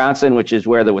 Wisconsin, which is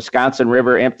where the Wisconsin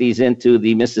River empties into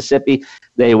the Mississippi.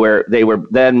 They were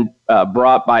then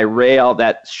brought by rail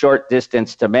that short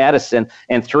distance to Madison,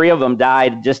 and 3 of them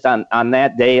died just on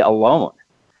that day alone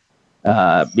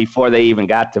before they even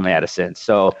got to Madison.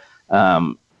 So.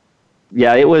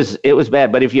 It was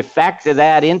bad. But if you factor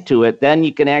that into it, then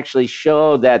you can actually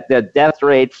show that the death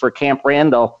rate for Camp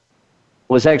Randall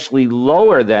was actually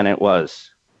lower than it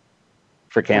was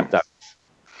for Camp Douglas.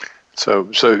 So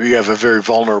you have a very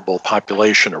vulnerable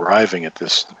population arriving at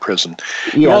this prison.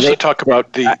 You also talk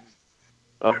about the.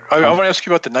 I want to ask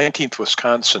you about the 19th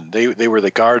Wisconsin. They were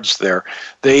the guards there.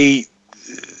 They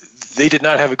did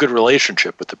not have a good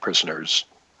relationship with the prisoners.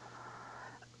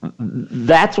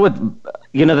 that's what,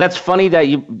 that's funny that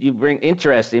you bring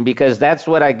interesting, because that's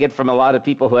what I get from a lot of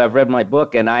people who have read my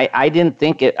book. And I didn't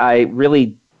think I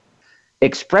really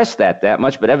expressed that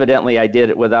much, but evidently I did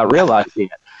it without realizing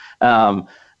it.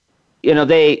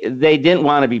 They didn't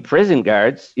want to be prison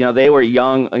guards. They were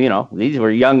young, these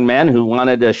were young men who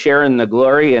wanted to share in the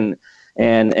glory and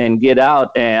get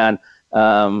out. And,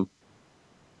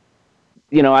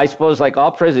 I suppose like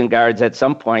all prison guards at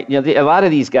some point, a lot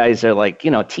of these guys are like,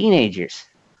 teenagers.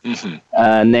 Mm-hmm.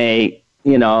 And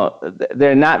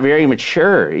they're not very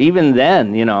mature. Even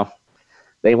then,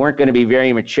 they weren't going to be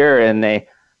very mature. And there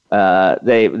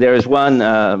was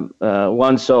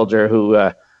one soldier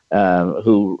who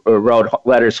wrote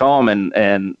letters home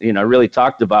and really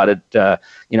talked about it,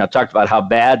 talked about how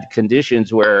bad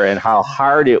conditions were and how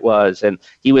hard it was. And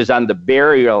he was on the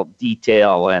burial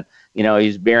detail, and,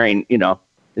 he's burying,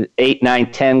 8,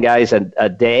 9, 10 guys a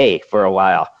day for a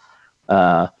while.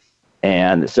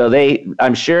 And so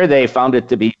I'm sure they found it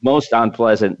to be most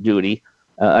unpleasant duty.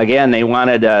 Again, they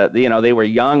wanted, they were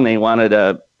young. They wanted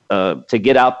to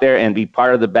get out there and be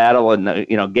part of the battle and,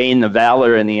 gain the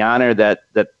valor and the honor that's,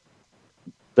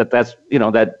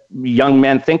 that young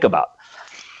men think about.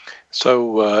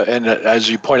 So, and as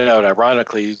you pointed out,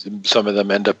 ironically, some of them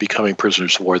end up becoming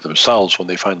prisoners of war themselves when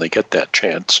they finally get that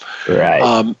chance.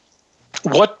 Right.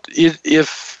 What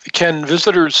if can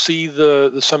visitors see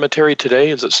the cemetery today?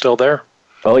 Is it still there?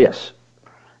 Oh, yes.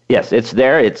 Yes, it's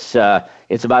there. It's about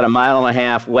 1.5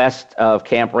 miles west of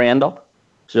Camp Randall.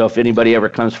 So if anybody ever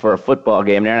comes for a football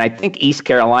game there, and I think East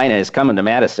Carolina is coming to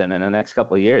Madison in the next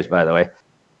couple of years, by the way.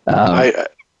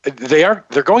 They're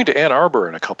going to Ann Arbor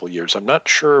in a couple of years. I'm not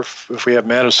sure if we have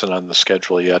Madison on the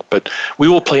schedule yet, but we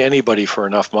will play anybody for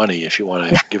enough money if you want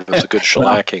to give us a good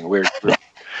shellacking.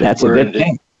 That's a good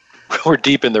thing. We're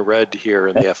deep in the red here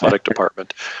in the athletic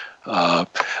department.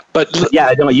 But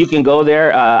yeah, you can go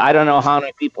there. I don't know how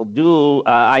many people do.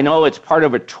 I know it's part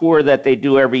of a tour that they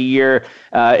do every year.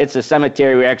 It's a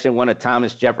cemetery where actually one of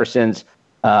Thomas Jefferson's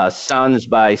sons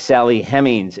by Sally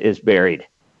Hemings is buried.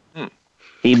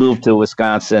 He moved to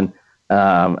Wisconsin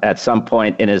at some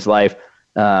point in his life,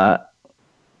 and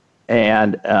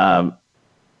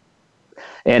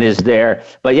is there.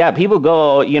 But yeah, people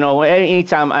go,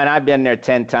 anytime, and I've been there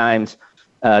 10 times,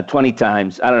 20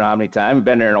 times. I don't know how many times. I haven't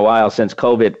been there in a while since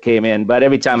COVID came in, but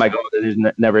every time I go, there's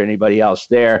never anybody else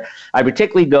there. I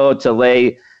particularly go to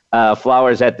lay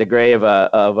flowers at the grave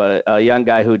of a young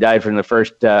guy who died from the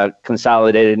first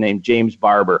Consolidated named James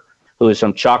Barber, who is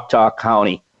from Choctaw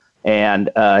County. And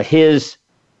one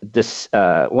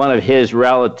of his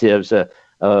relatives,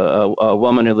 a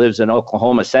woman who lives in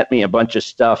Oklahoma, sent me a bunch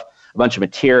of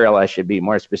material, I should be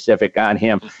more specific, on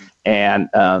him.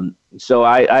 And so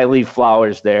I leave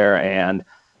flowers there, and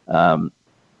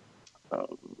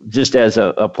just as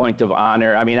a point of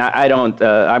honor. I mean, I don't,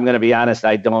 I'm going to be honest,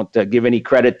 I don't give any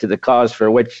credit to the cause for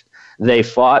which they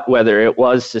fought, whether it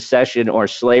was secession or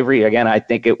slavery. Again, I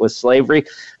think it was slavery.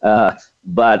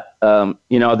 But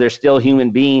they're still human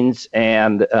beings,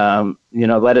 and,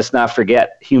 let us not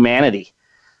forget humanity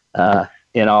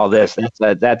in all this.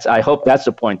 I hope that's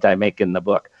the point I make in the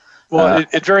book. Well,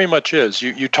 it very much is.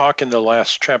 You talk in the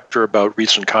last chapter about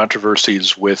recent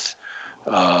controversies with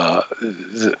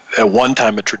at one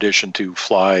time a tradition to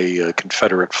fly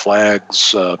Confederate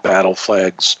flags, battle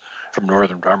flags from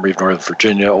Army of Northern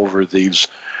Virginia over these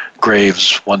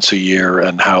graves once a year,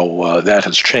 and how that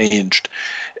has changed.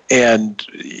 And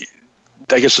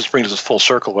I guess this brings us full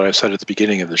circle what I said at the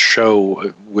beginning of the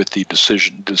show with the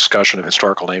discussion of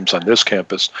historical names on this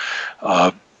campus,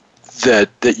 that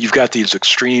you've got these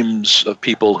extremes of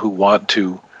people who want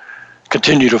to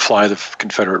continue to fly the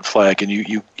Confederate flag, and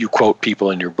you quote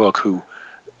people in your book who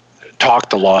talk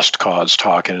the lost cause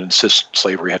talk and insist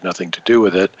slavery had nothing to do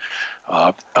with it.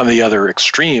 On the other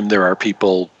extreme, there are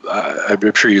people,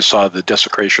 I'm sure you saw the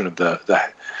desecration of the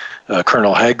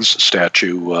Colonel Haig's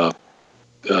statue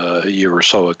a year or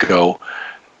so ago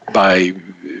by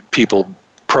people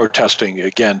protesting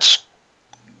against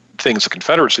things the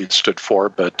Confederacy stood for,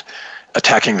 but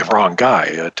attacking the wrong guy,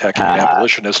 attacking an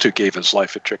abolitionist who gave his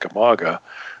life at Chickamauga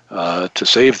to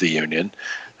save the Union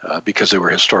because they were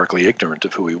historically ignorant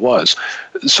of who he was.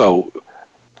 So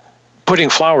putting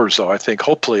flowers, though, I think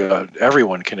hopefully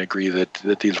everyone can agree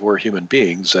that these were human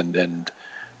beings, and an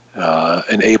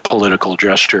apolitical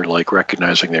gesture like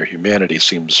recognizing their humanity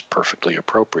seems perfectly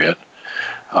appropriate.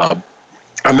 On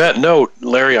that note,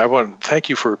 Larry, I want to thank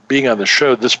you for being on the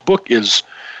show. This book is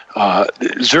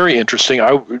very interesting.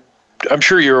 I'm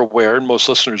sure you're aware, and most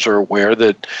listeners are aware,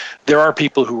 that there are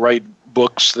people who write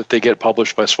books that they get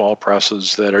published by small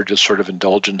presses that are just sort of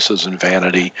indulgences and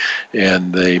vanity,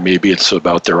 and maybe it's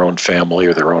about their own family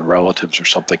or their own relatives or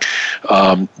something.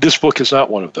 This book is not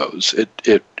one of those.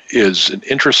 It is an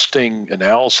interesting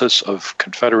analysis of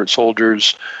Confederate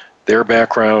soldiers, their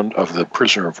background, of the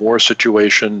prisoner of war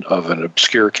situation, of an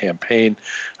obscure campaign.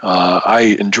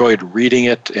 I enjoyed reading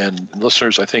it, and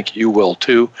listeners, I think you will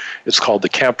too. It's called The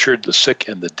Captured, the Sick,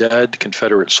 and the Dead,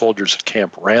 Confederate Soldiers at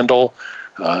Camp Randall.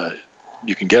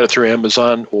 You can get it through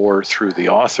Amazon or through the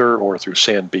author or through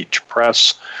Sand Beach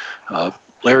Press.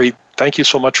 Larry, thank you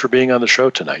so much for being on the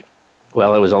show tonight.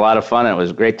 Well, it was a lot of fun. It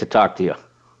was great to talk to you.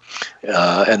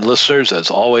 And listeners, as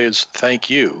always,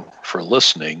 thank you for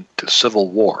listening to Civil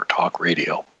War Talk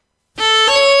Radio.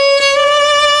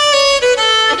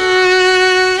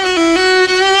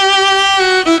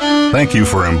 Thank you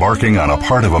for embarking on a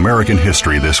part of American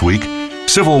history this week.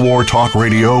 Civil War Talk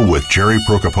Radio with Jerry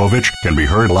Prokopowicz can be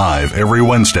heard live every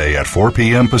Wednesday at 4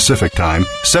 p.m. Pacific Time,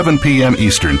 7 p.m.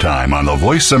 Eastern Time on the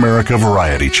Voice America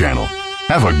Variety Channel.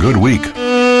 Have a good week.